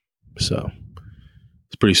 So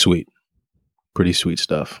it's pretty sweet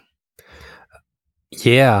stuff.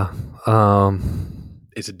 Yeah.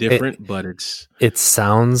 It's different, but it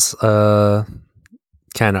sounds kind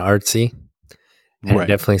of artsy. And right. It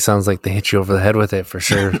definitely sounds like they hit you over the head with it for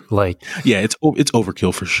sure. Like, yeah, it's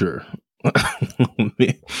overkill for sure.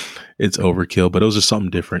 It's overkill, but it was just something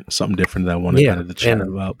different that I wanted kind of to chat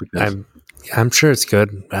about because I'm sure it's good.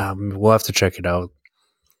 We'll have to check it out.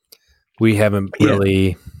 We haven't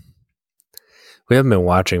been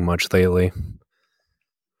watching much lately.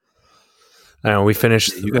 I know we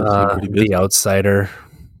finished The Outsider,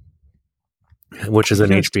 which is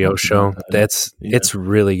an HBO show. It's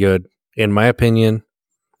really good in my opinion.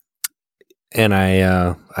 And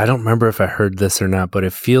I don't remember if I heard this or not, but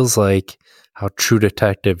it feels like how True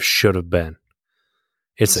Detective should have been.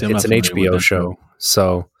 It's an HBO show.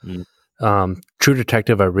 So True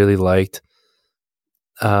Detective I really liked.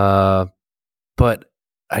 But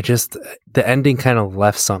the ending kind of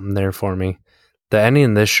left something there for me. The ending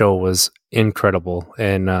in this show was incredible,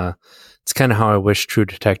 and it's kind of how I wish True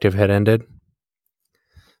Detective had ended.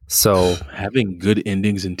 So having good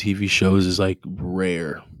endings in TV shows is like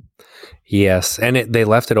rare. Yes, and they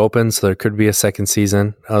left it open, so there could be a second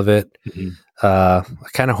season of it. Mm-hmm. I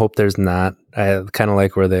kind of hope there's not. I kind of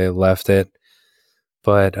like where they left it,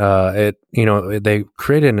 but they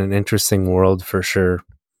created an interesting world for sure.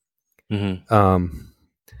 Mm-hmm.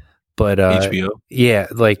 But HBO, yeah,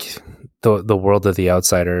 like the world of The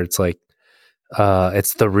Outsider. It's like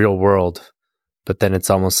it's the real world, but then it's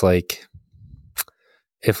almost like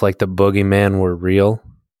if like the boogeyman were real,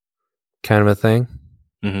 kind of a thing.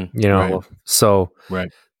 Mm-hmm. Right. So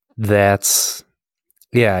right. That's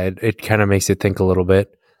it kind of makes you think a little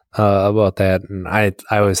bit about that, and I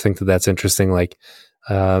always think that's interesting, like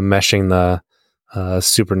meshing the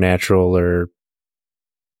supernatural or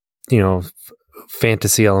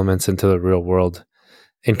fantasy elements into the real world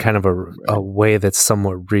in kind of a way that's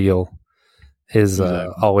somewhat real is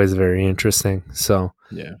always very interesting. So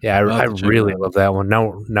I really love that one.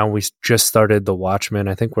 Now we just started The Watchmen.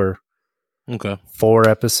 I think we're 4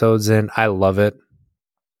 episodes in. I love it.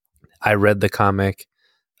 I read the comic.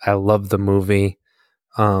 I love the movie.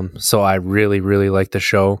 So I really, really like the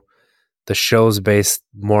show. The show's based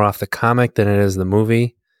more off the comic than it is the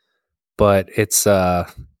movie, but it's so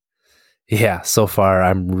far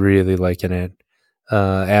I'm really liking it.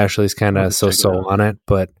 Ashley's kind of so on it,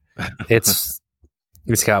 but it's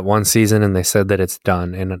got 1 season and they said that it's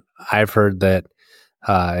done, and I've heard that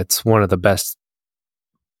it's one of the best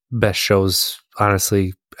shows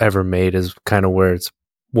honestly ever made, is kind of where it's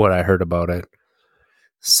what I heard about it.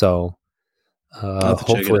 So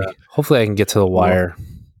hopefully I can get to The Wire.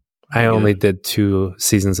 I only did 2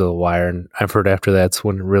 seasons of The Wire, and I've heard after that's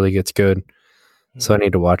when it really gets good. So I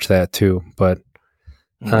need to watch that too. But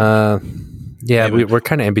we're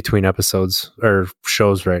kind of in between episodes or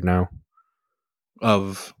shows right now.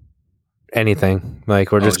 Of anything.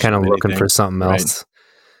 Like we're just kind of looking for something else.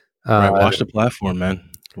 Watch the platform, man.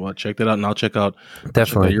 Well, check that out, and I'll check out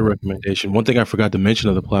your recommendation. One thing I forgot to mention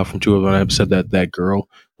of the platform too, when I said that girl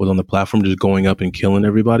was on the platform just going up and killing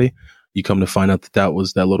everybody, you come to find out that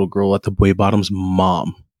was that little girl at the way bottom's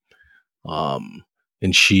mom.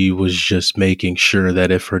 And she was just making sure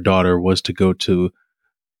that if her daughter was to go to,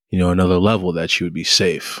 another level, that she would be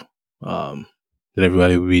safe. That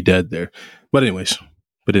everybody would be dead there. But anyways.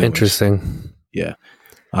 Interesting. Yeah.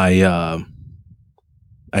 I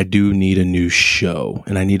do need a new show,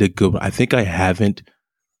 and I need a good one. I think I haven't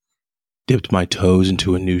dipped my toes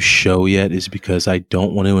into a new show yet, is because I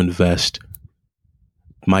don't want to invest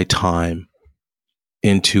my time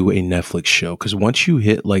into a Netflix show. Because once you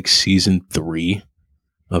hit like season 3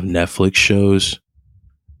 of Netflix shows,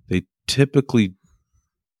 they typically,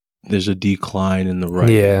 there's a decline in the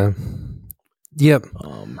writing. Yeah. Yep.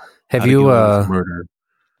 Have you Murder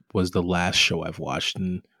was the last show I've watched,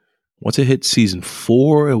 and once it hit season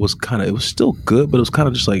 4, it was still good, but it was kind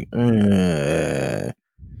of just like it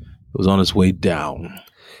was on its way down.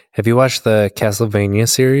 Have you watched the Castlevania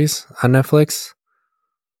series on Netflix?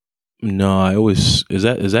 No, is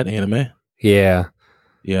that anime? Yeah.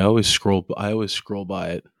 Yeah, I always scroll by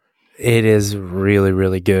it. It is really,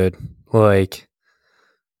 really good. Like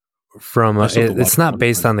from I still have to watch it's not one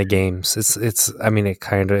based on the games. It's I mean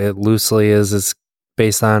it loosely is. It's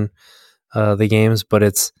based on the games, but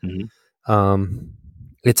Mhm.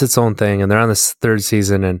 it's its own thing, and they're on this third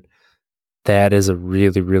season, and that is a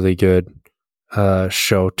really, really good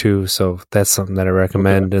show too. So that's something that I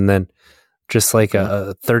recommend. And then just like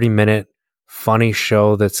a 30-minute funny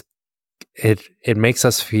show it makes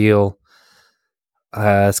us feel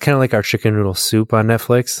it's kind of like our chicken noodle soup on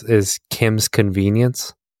Netflix is Kim's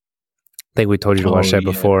Convenience. I think we told you to watch that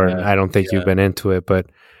before, and I don't think you've been into it, but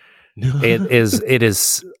it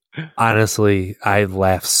is honestly, I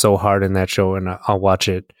laugh so hard in that show, and I'll watch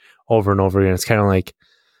it over and over again. It's kind of like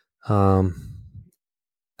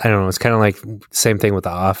I don't know. It's kind of like same thing with The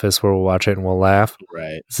Office, where we'll watch it and we'll laugh.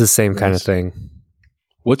 Right. It's the same kind of thing.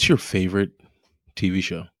 What's your favorite TV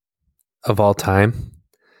show of all time?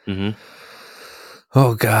 Mm-hmm.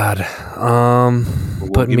 Oh God,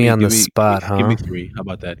 putting me on the spot, huh? Give me three. How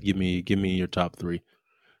about that? Give me your top three,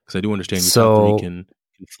 because I do understand your top three can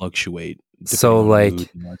fluctuate. So,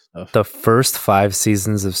 like the first 5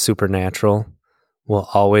 seasons of Supernatural will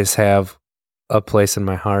always have a place in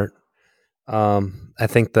my heart. I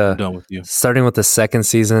think starting with the second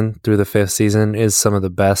season through the 5th season is some of the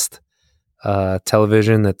best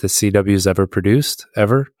television that the CW's ever produced,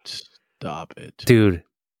 ever. Stop it. Dude,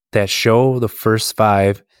 that show, the first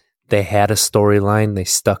 5, they had a storyline, they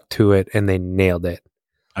stuck to it, and they nailed it.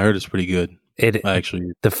 I heard it's pretty good.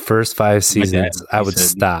 The first 5 seasons, I would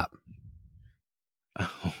stop.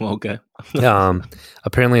 Okay.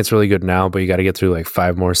 Apparently it's really good now, but you got to get through like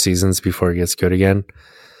 5 more seasons before it gets good again.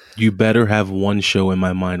 You better have one show in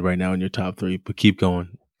my mind right now in your top 3, but keep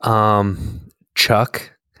going.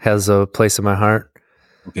 Chuck has a place in my heart.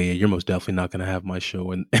 Okay, yeah, you're most definitely not going to have my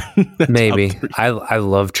show in. Maybe. I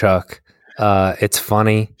love Chuck. It's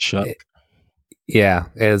funny. Chuck. Yeah,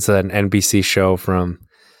 it's an NBC show from.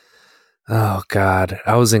 Oh God,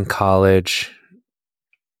 I was in college.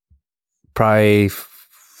 Probably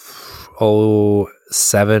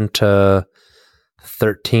 07 to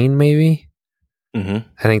 13, maybe. Mm-hmm.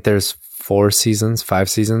 I think there's 5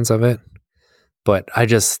 seasons of it, but I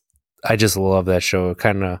just love that show. It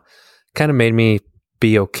kind of made me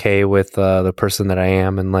be okay with the person that I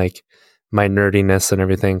am, and like my nerdiness and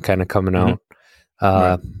everything kind of coming out.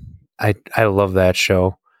 Right. I love that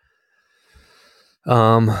show.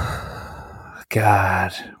 God,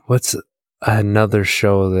 what's another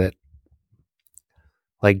show that,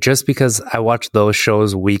 like, just because I watched those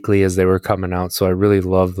shows weekly as they were coming out, so I really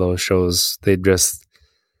love those shows. They just,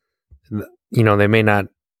 they may not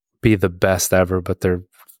be the best ever, but they're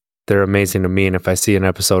amazing to me. And if I see an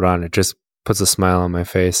episode on, it just puts a smile on my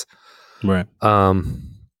face. Right.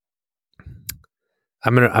 I'm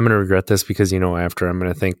gonna regret this because after I'm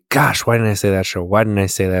gonna think, gosh, why didn't I say that show? Why didn't I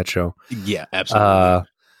say that show? Yeah, absolutely.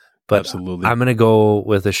 But absolutely. I'm gonna go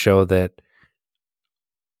with a show that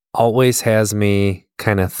always has me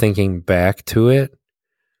kind of thinking back to it,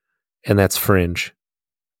 and that's Fringe.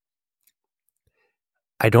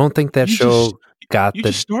 I don't think that show got You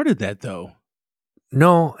just started that though.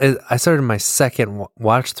 No, I started my second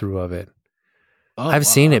watch through of it. I've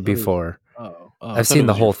seen it before. I've seen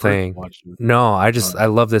the whole thing. No, I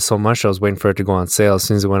love this so much. I was waiting for it to go on sale. As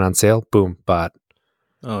soon as it went on sale, boom, bought.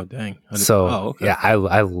 Oh dang! Okay. Yeah,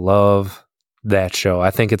 I love that show.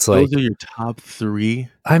 I think it's like those are your top 3.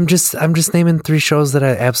 I'm just naming 3 shows that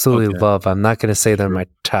I absolutely love. I'm not going to say they're my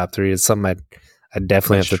top 3. It's something I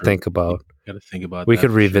definitely have to think about. Got to think about. We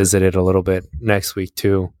could revisit it a little bit next week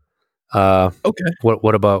too. Okay.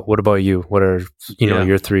 What about you? What are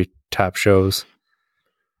your 3 top shows?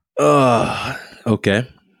 Okay.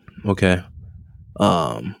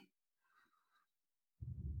 One,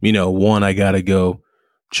 I gotta go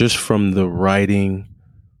just from the writing,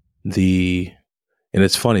 and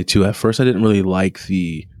it's funny too. At first, I didn't really like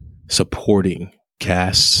the supporting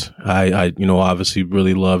casts. I obviously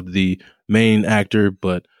really loved the main actor,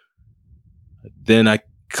 but then I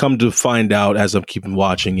come to find out as I'm keeping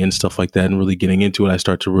watching and stuff like that and really getting into it, I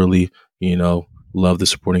start to really, love the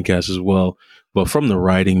supporting cast as well. But from the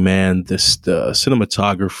writing, man, the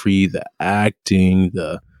cinematography, the acting,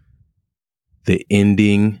 the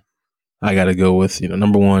ending, I got to go with,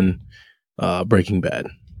 number 1, Breaking Bad.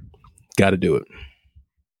 Got to do it.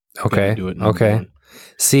 Okay. Okay. 1.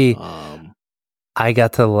 See, I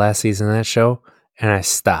got to the last season of that show and I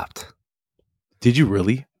stopped. Did you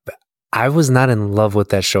really? I was not in love with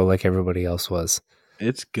that show like everybody else was.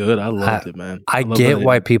 It's good. I loved it, man. I get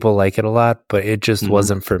why people like it a lot, but it just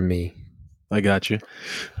wasn't for me. I got you.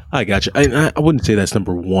 I got you. I wouldn't say that's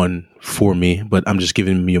number one for me, but I'm just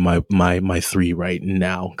giving you my three right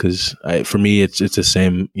now because for me it's the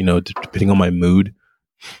same. You know, depending on my mood,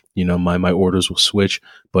 you know, my orders will switch.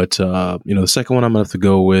 But you know, the second one I'm gonna have to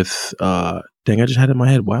go with. Dang, I just had it in my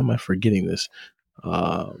head. Why am I forgetting this?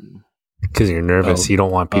 Because you're nervous. You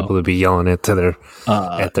don't want people to be yelling it to their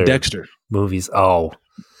at their Dexter movies.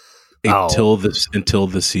 Until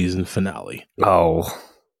the season finale.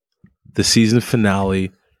 The season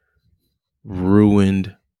finale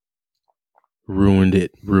ruined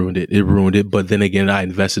it. But then again, I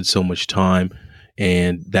invested so much time,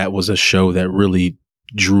 and that was a show that really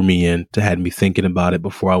drew me in, to had me thinking about it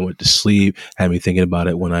before I went to sleep, had me thinking about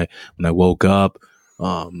it when I woke up.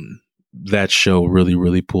 That show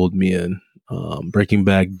really pulled me in. Breaking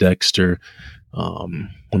Bad, Dexter.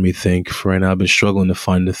 Let me think. For right now, I've been struggling to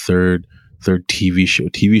find the third TV show.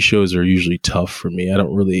 TV shows are usually tough for me. I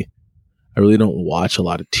really don't watch a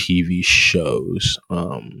lot of TV shows.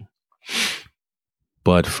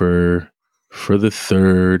 But for the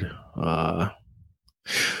third, oh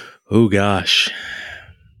gosh.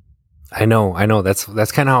 I know. That's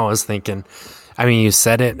kind of how I was thinking. I mean, you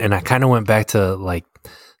said it, and I kind of went back to like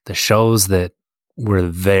the shows that were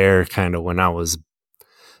there kind of when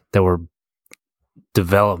that were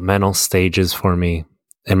developmental stages for me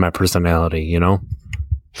and my personality, you know?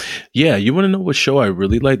 Yeah, you want to know what show I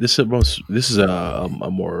really like? This is a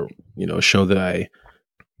more, you know, show that I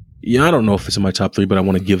don't know if it's in my top 3, but I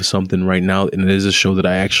want to give something right now, and it is a show that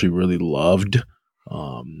I actually really loved.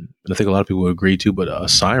 And I think a lot of people would agree too, but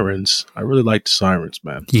Sirens. I really liked Sirens,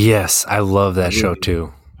 man. Yes, I love that show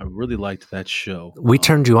too. I really liked that show. We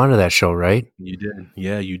turned you onto that show, right? You did.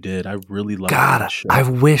 Yeah, you did. I really liked that show. I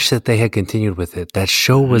wish that they had continued with it. That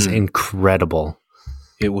show was incredible.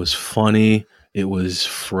 It was funny. It was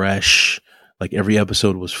fresh. Like every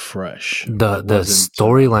episode was fresh. The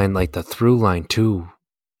storyline, like the through line too.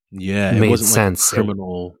 Yeah, made it wasn't sense. Like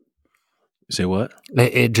criminal. Say what?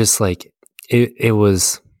 It just like it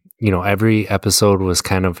was. You know, every episode was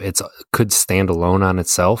kind of could stand alone on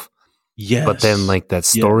itself. Yes. But then like that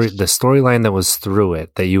story, the storyline that was through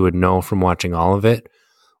it that you would know from watching all of it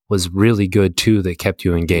was really good too. That kept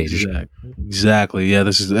you engaged. Exactly. Yeah.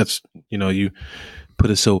 That's you know, you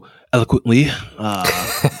put it so eloquently.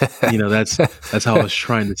 You know, that's how I was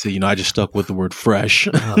trying to say. You know, I just stuck with the word fresh.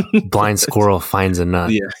 Blind squirrel finds a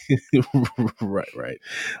nut. Yeah. right.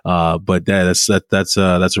 But that's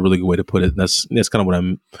a really good way to put it. That's kind of what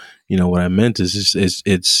I meant is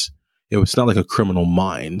it's not like a Criminal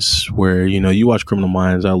Minds where, you know, you watch Criminal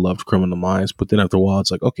Minds. I loved Criminal Minds, but then after a while,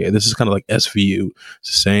 it's like, okay, this is kind of like SVU.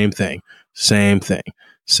 It's the same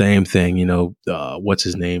thing. You know, what's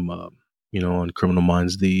his name? You know, on Criminal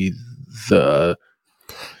Minds, I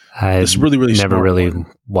really never really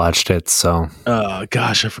watched it. So,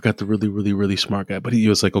 gosh, I forgot the really smart guy, but he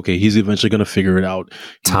was like, okay, he's eventually going to figure it out.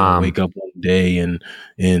 Tom, wake up one day and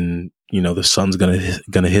you know, the sun's gonna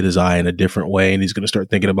hit his eye in a different way, and he's gonna start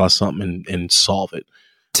thinking about something and solve it.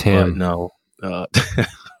 Tim, no,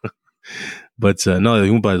 but no,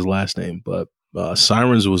 he went by his last name. But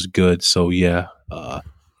Sirens was good, so yeah,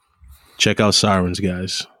 check out Sirens,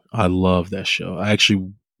 guys. I love that show. I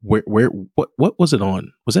actually, what was it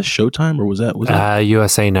on? Was that Showtime or was that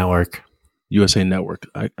USA Network? USA Network.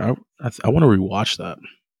 I want to rewatch that.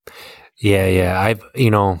 Yeah. I've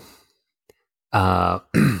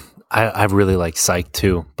I really like Psych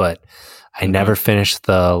too, but I never finished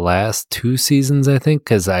the last 2 seasons, I think,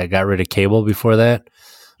 because I got rid of cable before that.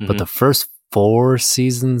 But the first 4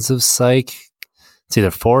 seasons of Psych, it's either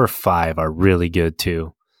 4 or 5, are really good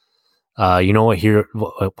too. You know what?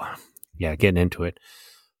 Getting into it.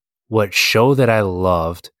 What show that I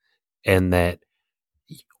loved and that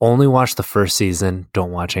only watch the first season,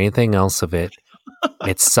 don't watch anything else of it.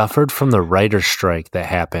 It suffered from the writer's strike that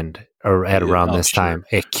happened around this time.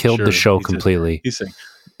 It killed the show completely. He's saying,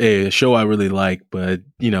 hey, a show I really like, but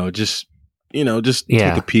just take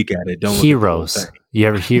a peek at it. Don't Heroes.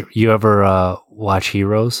 You ever watch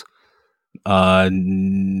Heroes?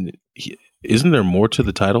 Isn't there more to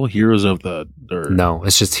the title? Heroes of the... No,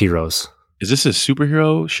 it's just Heroes. Is this a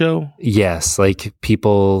superhero show? Yes, like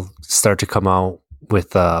people start to come out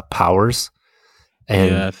with powers.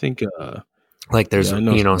 And yeah, I think... like there's,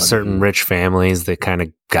 certain rich families that kind of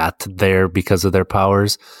got there because of their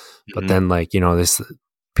powers. But then like,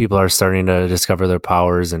 people are starting to discover their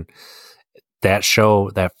powers. And that show,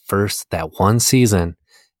 that one season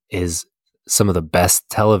is some of the best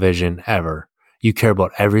television ever. You care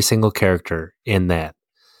about every single character in that.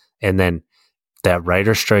 And then that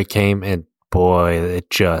writer strike came and boy,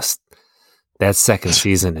 that second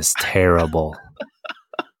season is terrible.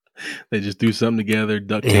 They just threw something together,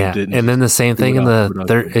 duct Yeah, taped it, and then the same thing in the production.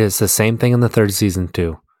 third. It's the same thing in the third season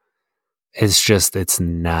too. It's just it's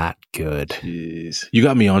not good. Jeez. You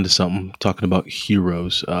got me onto something talking about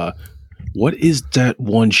heroes. What is that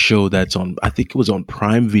one show that's on? I think it was on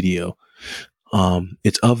Prime Video.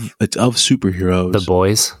 It's of superheroes. The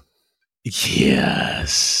Boys.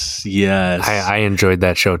 Yes. I enjoyed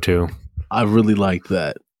that show too. I really liked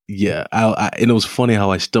that. Yeah, and it was funny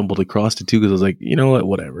how I stumbled across it too, because I was like, you know what,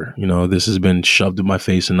 whatever. This has been shoved in my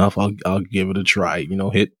face enough. I'll give it a try.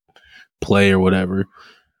 Hit play or whatever.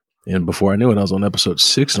 And before I knew it, I was on episode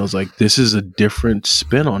 6, and I was like, this is a different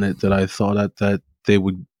spin on it that I thought that they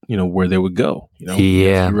would, where they would go. Yeah,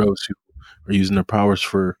 heroes who are using their powers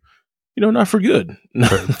for, not for good,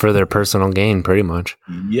 for their personal gain, pretty much.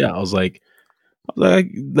 Yeah, I was like,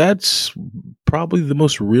 that's probably the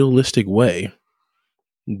most realistic way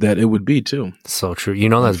that it would be too. So true.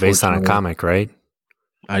 That's based on a comic, right?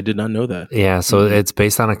 I did not know that. Yeah, so it's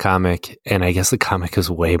based on a comic, and I guess the comic is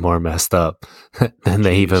way more messed up than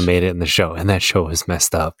they even made it in the show, and that show is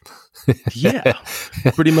messed up. Yeah,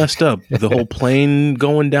 pretty messed up. The whole plane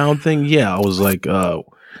going down thing. Yeah, I was like, all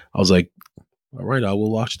right, I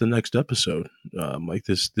will watch the next episode. Like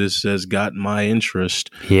this has got my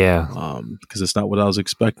interest. Yeah, because it's not what I was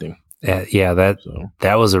expecting.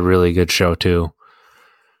 That was a really good show too.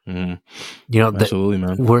 Absolutely,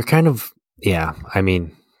 man. We're kind of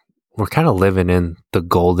we're kind of living in the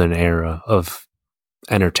golden era of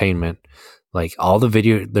entertainment. Like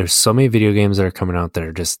there's so many video games that are coming out that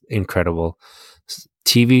are just incredible.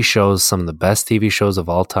 TV shows, some of the best TV shows of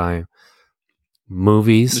all time.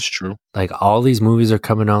 Movies. It's true. Like all these movies are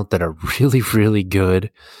coming out that are really, really good.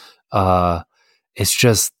 It's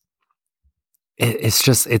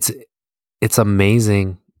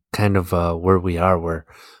amazing kind of where we are, where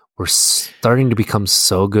we're starting to become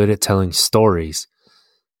so good at telling stories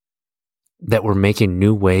that we're making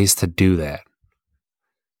new ways to do that.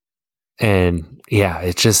 And yeah,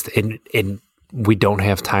 it's just we don't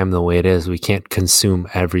have time the way it is. We can't consume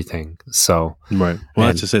everything. So right. Well,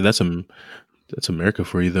 that's to say that's America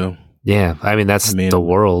for you, though. Yeah, that's the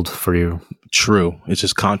world for you. True. It's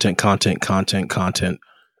just content.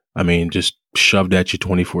 Just shoved at you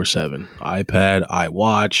 24/7. iPad,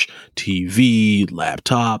 iWatch, TV,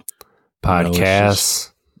 laptop,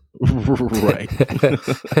 podcasts. Right.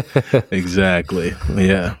 Exactly.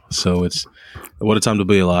 Yeah. So it's what a time to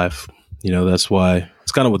be alive. That's why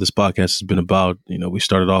it's kind of what this podcast has been about. We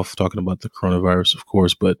started off talking about the coronavirus, of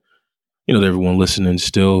course, but everyone listening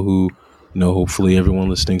still who, hopefully everyone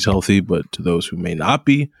listening is healthy, but to those who may not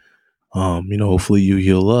be, hopefully you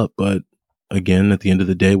heal up. But again, at the end of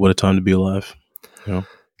the day, what a time to be alive.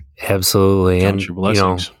 Absolutely. Count your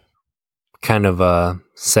blessings. Kind of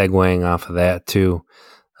segueing off of that too.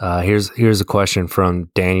 Here's a question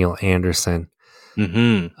from Daniel Anderson.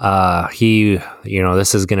 Mm-hmm. He,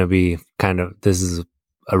 this is going to be this is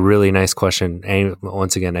a really nice question. And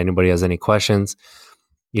once again, anybody has any questions,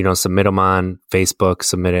 submit them on Facebook,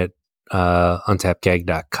 submit it,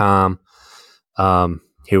 untappedgag.com.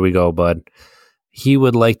 Here we go, bud. He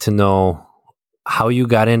would like to know how you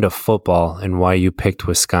got into football and why you picked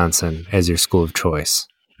Wisconsin as your school of choice.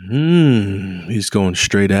 He's going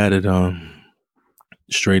straight at it.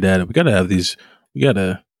 Straight at it. We got to have these. We got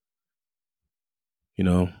to, we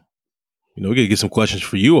got to get some questions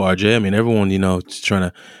for you, RJ. Everyone, is trying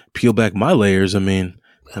to peel back my layers. Wait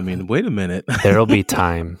a minute. There'll be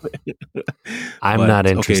time. I'm not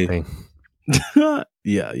interesting. Okay.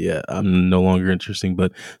 Yeah. I'm no longer interesting.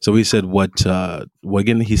 But so he said, what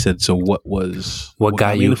again? He said, so what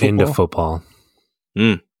got you into football?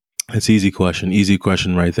 That's easy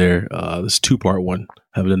question right there. This 2-part one.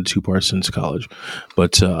 Haven't done 2 parts since college,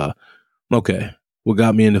 but okay. What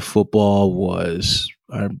got me into football was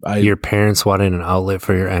your parents wanted an outlet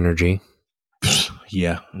for your energy.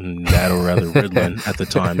 Yeah, that or rather Ritalin at the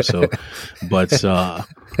time. So, but I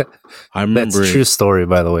remember that's a true story,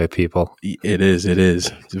 by the way, people. It is.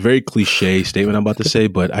 It's a very cliche statement I'm about to say,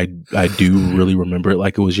 but I do really remember it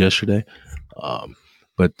like it was yesterday.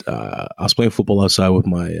 But I was playing football outside with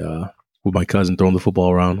my cousin, throwing the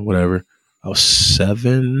football around, whatever. I was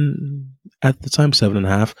 7 at the time,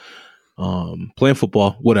 7.5. Playing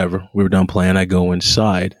football, whatever. We were done playing. I go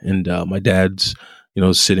inside, and my dad's,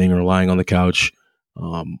 sitting or lying on the couch,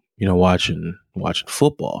 watching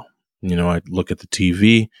football. I look at the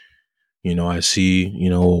TV. I see,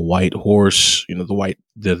 a white horse.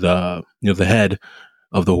 The head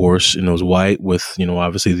of the horse, is white with,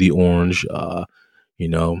 obviously the orange,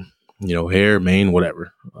 hair, mane,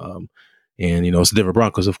 whatever. And, it's the Denver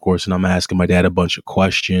Broncos, of course. And I'm asking my dad a bunch of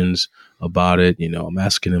questions about it. I'm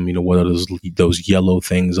asking him, what are those yellow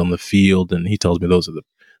things on the field? And he tells me those are the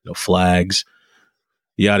flags,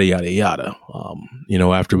 yada, yada, yada.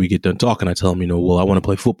 After we get done talking, I tell him, well, I want to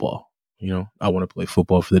play football. I want to play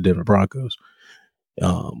football for the Denver Broncos.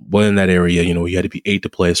 Well, in that area, you had to be 8 to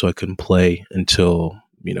play. So I couldn't play until,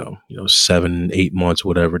 7, 8 months,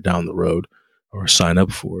 whatever, down the road, or sign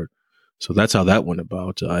up for it. So that's how that went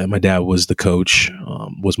about. And my dad was the coach,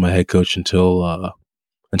 was my head coach until I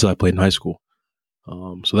played in high school.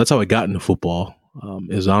 So that's how I got into football.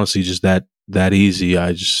 It was honestly just that easy.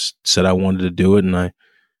 I just said I wanted to do it, and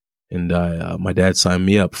my dad signed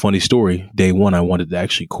me up. Funny story. Day one, I wanted to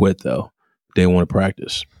actually quit though. Day one of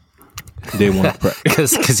practice.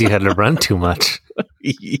 Because you had to run too much.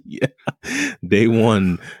 Yeah. Day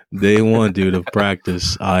one, dude, of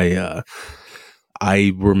practice.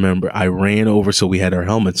 I remember I ran over, so we had our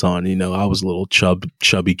helmets on. I was a little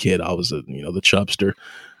chubby kid. I was the chubster.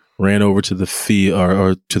 Ran over to the field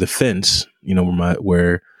or to the fence,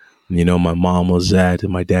 where my mom was at,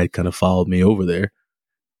 and my dad kind of followed me over there.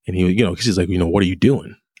 And he, he's like, what are you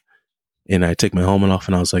doing? And I take my helmet off,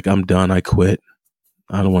 and I was like, I'm done. I quit.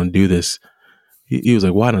 I don't want to do this. He was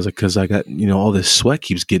like, why? And I was like, because I got, all this sweat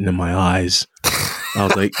keeps getting in my eyes. I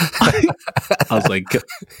was like,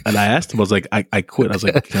 and I asked him, I was like, I quit. I was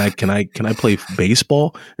like, can I play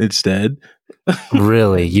baseball instead?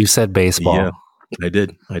 Really? You said baseball? Yeah, I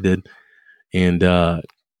did. And, my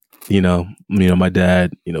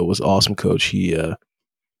dad, was an awesome coach. He, at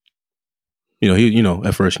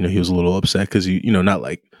first, he was a little upset because not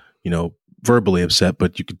like, verbally upset,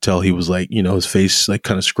 but you could tell he was like, his face like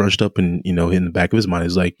kind of scrunched up, and, in the back of his mind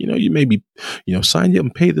is like, you maybe, sign you up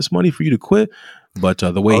and pay this money for you to quit. But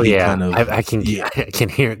the way kind of, I can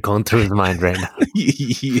hear it going through his mind right now.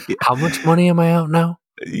 Yeah. How much money am I out now?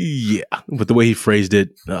 Yeah, but the way he phrased it,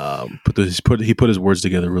 he put his words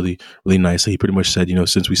together really, really nicely. He pretty much said,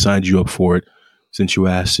 since we signed you up for it, since you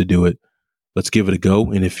asked to do it, let's give it a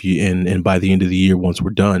go. And if you and by the end of the year, once we're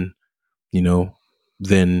done,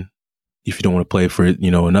 then if you don't want to play for it,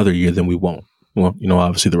 another year, then we won't. Well,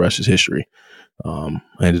 obviously the rest is history. I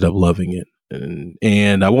ended up loving it,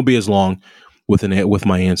 and I won't be as long with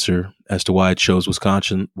my answer as to why I chose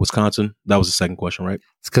Wisconsin. That was the second question, right?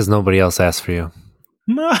 It's because nobody else asked for you.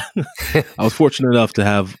 I was fortunate enough to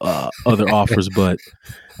have other offers, but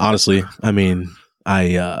honestly, I mean,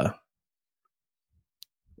 I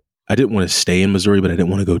didn't want to stay in Missouri, but I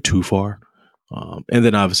didn't want to go too far. And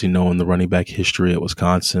then obviously knowing the running back history at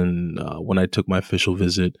Wisconsin, when I took my official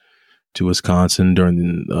visit to Wisconsin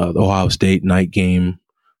during the Ohio State night game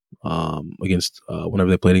against whenever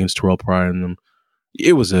they played against Terrell Pryor and them,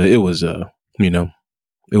 it was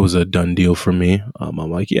a done deal for me. I'm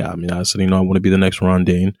like, yeah, I mean, I said, I want to be the next Ron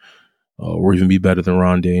Dayne, or even be better than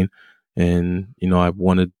Ron Dayne. And, I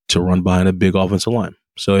wanted to run behind a big offensive line.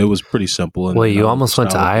 So it was pretty simple. And, well, you almost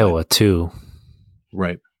went to Iowa too.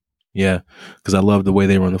 Right. Yeah. Because I love the way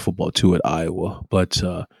they run the football too at Iowa. But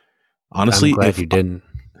honestly, I'm glad you didn't.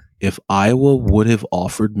 If Iowa would have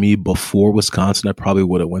offered me before Wisconsin, I probably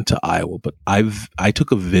would have went to Iowa. But I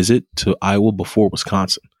took a visit to Iowa before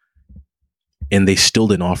Wisconsin, and they still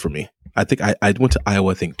didn't offer me. I think I went to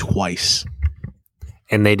Iowa, I think, twice.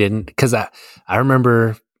 And they didn't, because I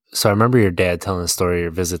remember your dad telling the story of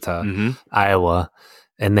your visit to Iowa,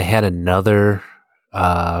 and they had another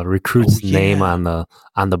recruit's name on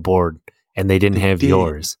the board, and they didn't have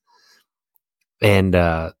yours. And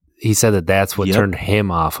he said that's what turned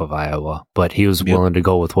him off of Iowa, but he was willing to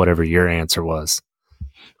go with whatever your answer was.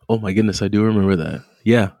 Oh my goodness, I do remember that.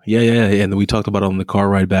 Yeah. And we talked about it on the car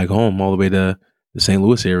ride back home, all the way to the St.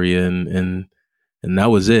 Louis area, and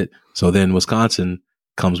that was it. So then Wisconsin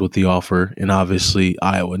comes with the offer, and obviously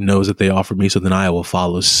Iowa knows that they offered me, so then Iowa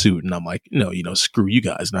follows suit, and I'm like, no, screw you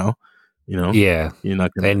guys now, Yeah, you're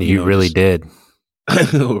not gonna. And you really did.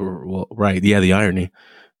 Well, right? Yeah, the irony.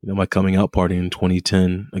 My coming out party in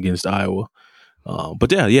 2010 against Iowa.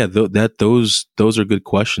 But yeah, those are good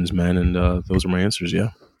questions, man, and those are my answers. Yeah.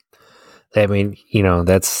 I mean,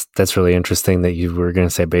 that's really interesting that you were going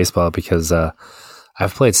to say baseball, because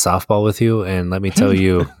I've played softball with you, and let me tell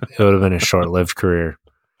you, it would have been a short-lived career.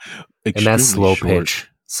 And that's slow pitch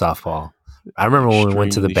softball. I remember when we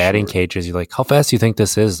went to the batting cages, you're like, how fast do you think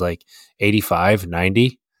this is? Like 85,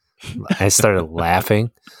 90? I started laughing.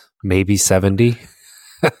 Maybe 70.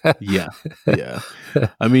 Yeah.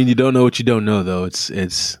 I mean, you don't know what you don't know, though.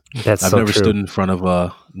 I've never stood in front of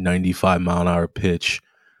a 95 mile an hour pitch.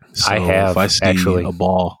 So I have. If I see a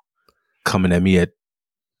ball coming at me at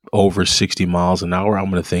over 60 miles an hour, I'm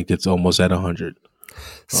going to think it's almost at 100.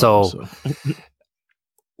 So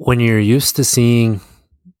when you're used to seeing,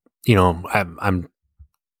 I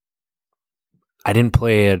didn't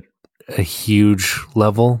play at a huge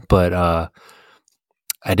level, but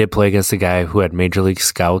I did play against a guy who had Major League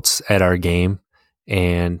Scouts at our game,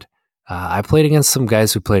 and I played against some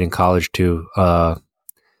guys who played in college too.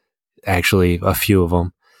 Actually, a few of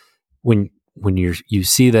them. When you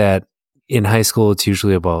see that in high school, it's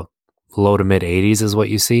usually about low to mid 80s is what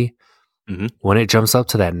you see. Mm-hmm. When it jumps up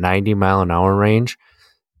to that 90 mile an hour range,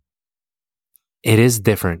 it is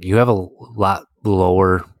different. You have a lot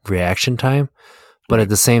lower reaction time, but at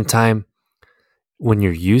the same time, when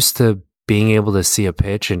you're used to being able to see a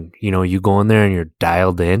pitch and, you go in there and you're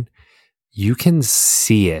dialed in, you can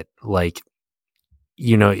see it. Like,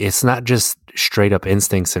 it's not just straight up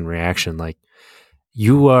instincts and reaction. Like,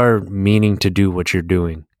 you are meaning to do what you're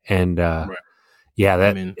doing. And,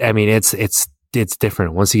 it's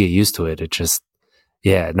different. Once you get used to it, it just,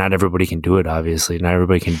 not everybody can do it, obviously. Not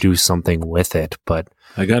everybody can do something with it, but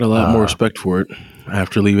I got a lot more respect for it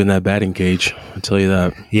after leaving that batting cage. I'll tell you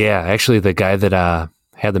that. Yeah, actually, the guy that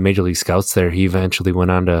had the Major League Scouts there, he eventually went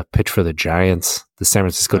on to pitch for the Giants, the San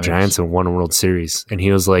Francisco Giants, and won a World Series. And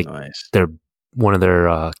he was like, they're one of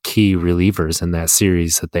their key relievers in that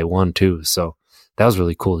series that they won too. So that was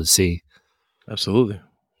really cool to see. Absolutely.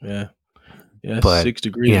 Yeah. Yeah, but, 6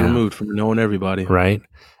 degrees removed from knowing everybody. Right.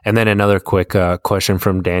 And then another quick question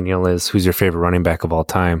from Daniel is, who's your favorite running back of all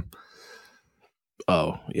time?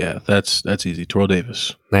 Oh, yeah, that's easy. Terrell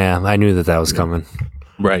Davis. Yeah, I knew that was coming.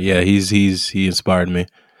 Right, yeah, he inspired me.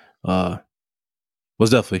 Was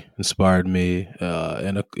definitely inspired me.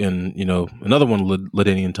 And another one,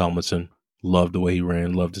 LaDainian Tomlinson. Loved the way he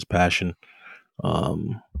ran, loved his passion,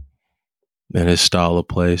 and his style of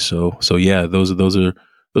play. So yeah, those are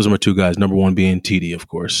my two guys. Number one being TD, of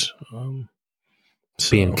course.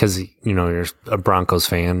 Because you're a Broncos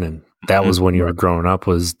fan, and that was when you were growing up.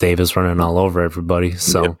 Was Davis running all over everybody?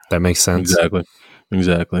 So that makes sense.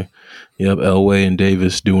 Exactly. Yep, Elway and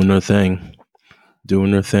Davis doing their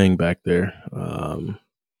thing back there.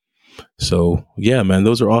 So yeah, man,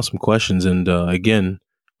 those are awesome questions. And again,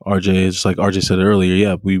 RJ, just like RJ said earlier,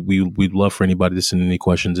 yeah, we'd love for anybody to send any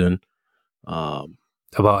questions in.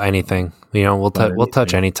 About anything, we'll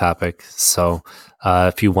touch any topic. So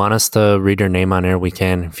if you want us to read your name on air, we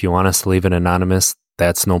can. If you want us to leave it anonymous,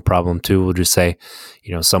 that's no problem too. We'll just say,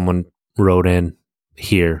 someone wrote in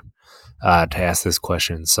here to ask this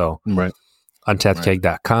question. So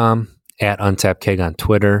untappedkeg.com, at untappedkeg on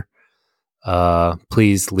Twitter.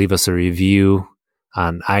 Please leave us a review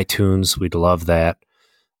on iTunes. We'd love that.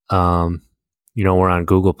 We're on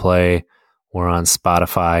Google Play, we're on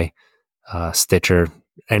Spotify, Stitcher,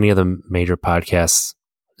 any of the major podcast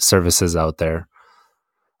services out there.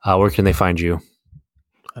 Where can they find you?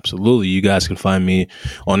 Absolutely. You guys can find me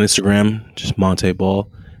on Instagram, just Monte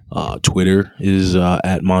Ball. Twitter is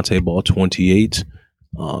at Monte Ball 28.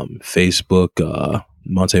 Facebook,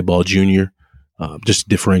 Monte Ball Jr. Just to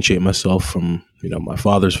differentiate myself from my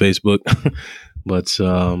father's Facebook.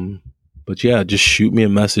 But yeah, just shoot me a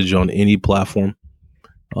message on any platform,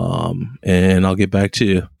 and I'll get back to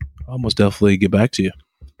you. I'll most definitely get back to you.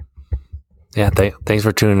 Yeah, thanks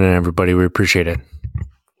for tuning in, everybody. We appreciate it.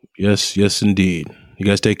 Yes, indeed. You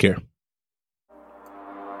guys take care.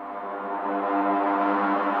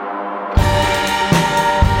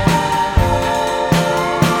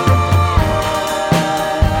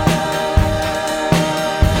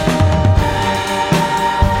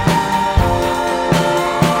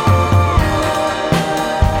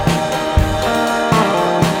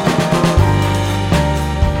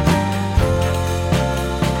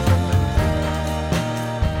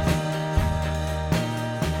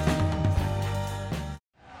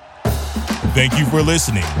 Thank you for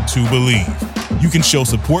listening to Believe. You can show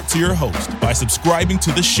support to your host by subscribing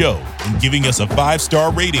to the show and giving us a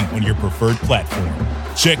 5-star rating on your preferred platform.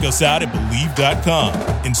 Check us out at Believe.com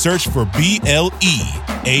and search for BLEAV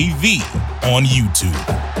on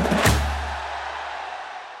YouTube.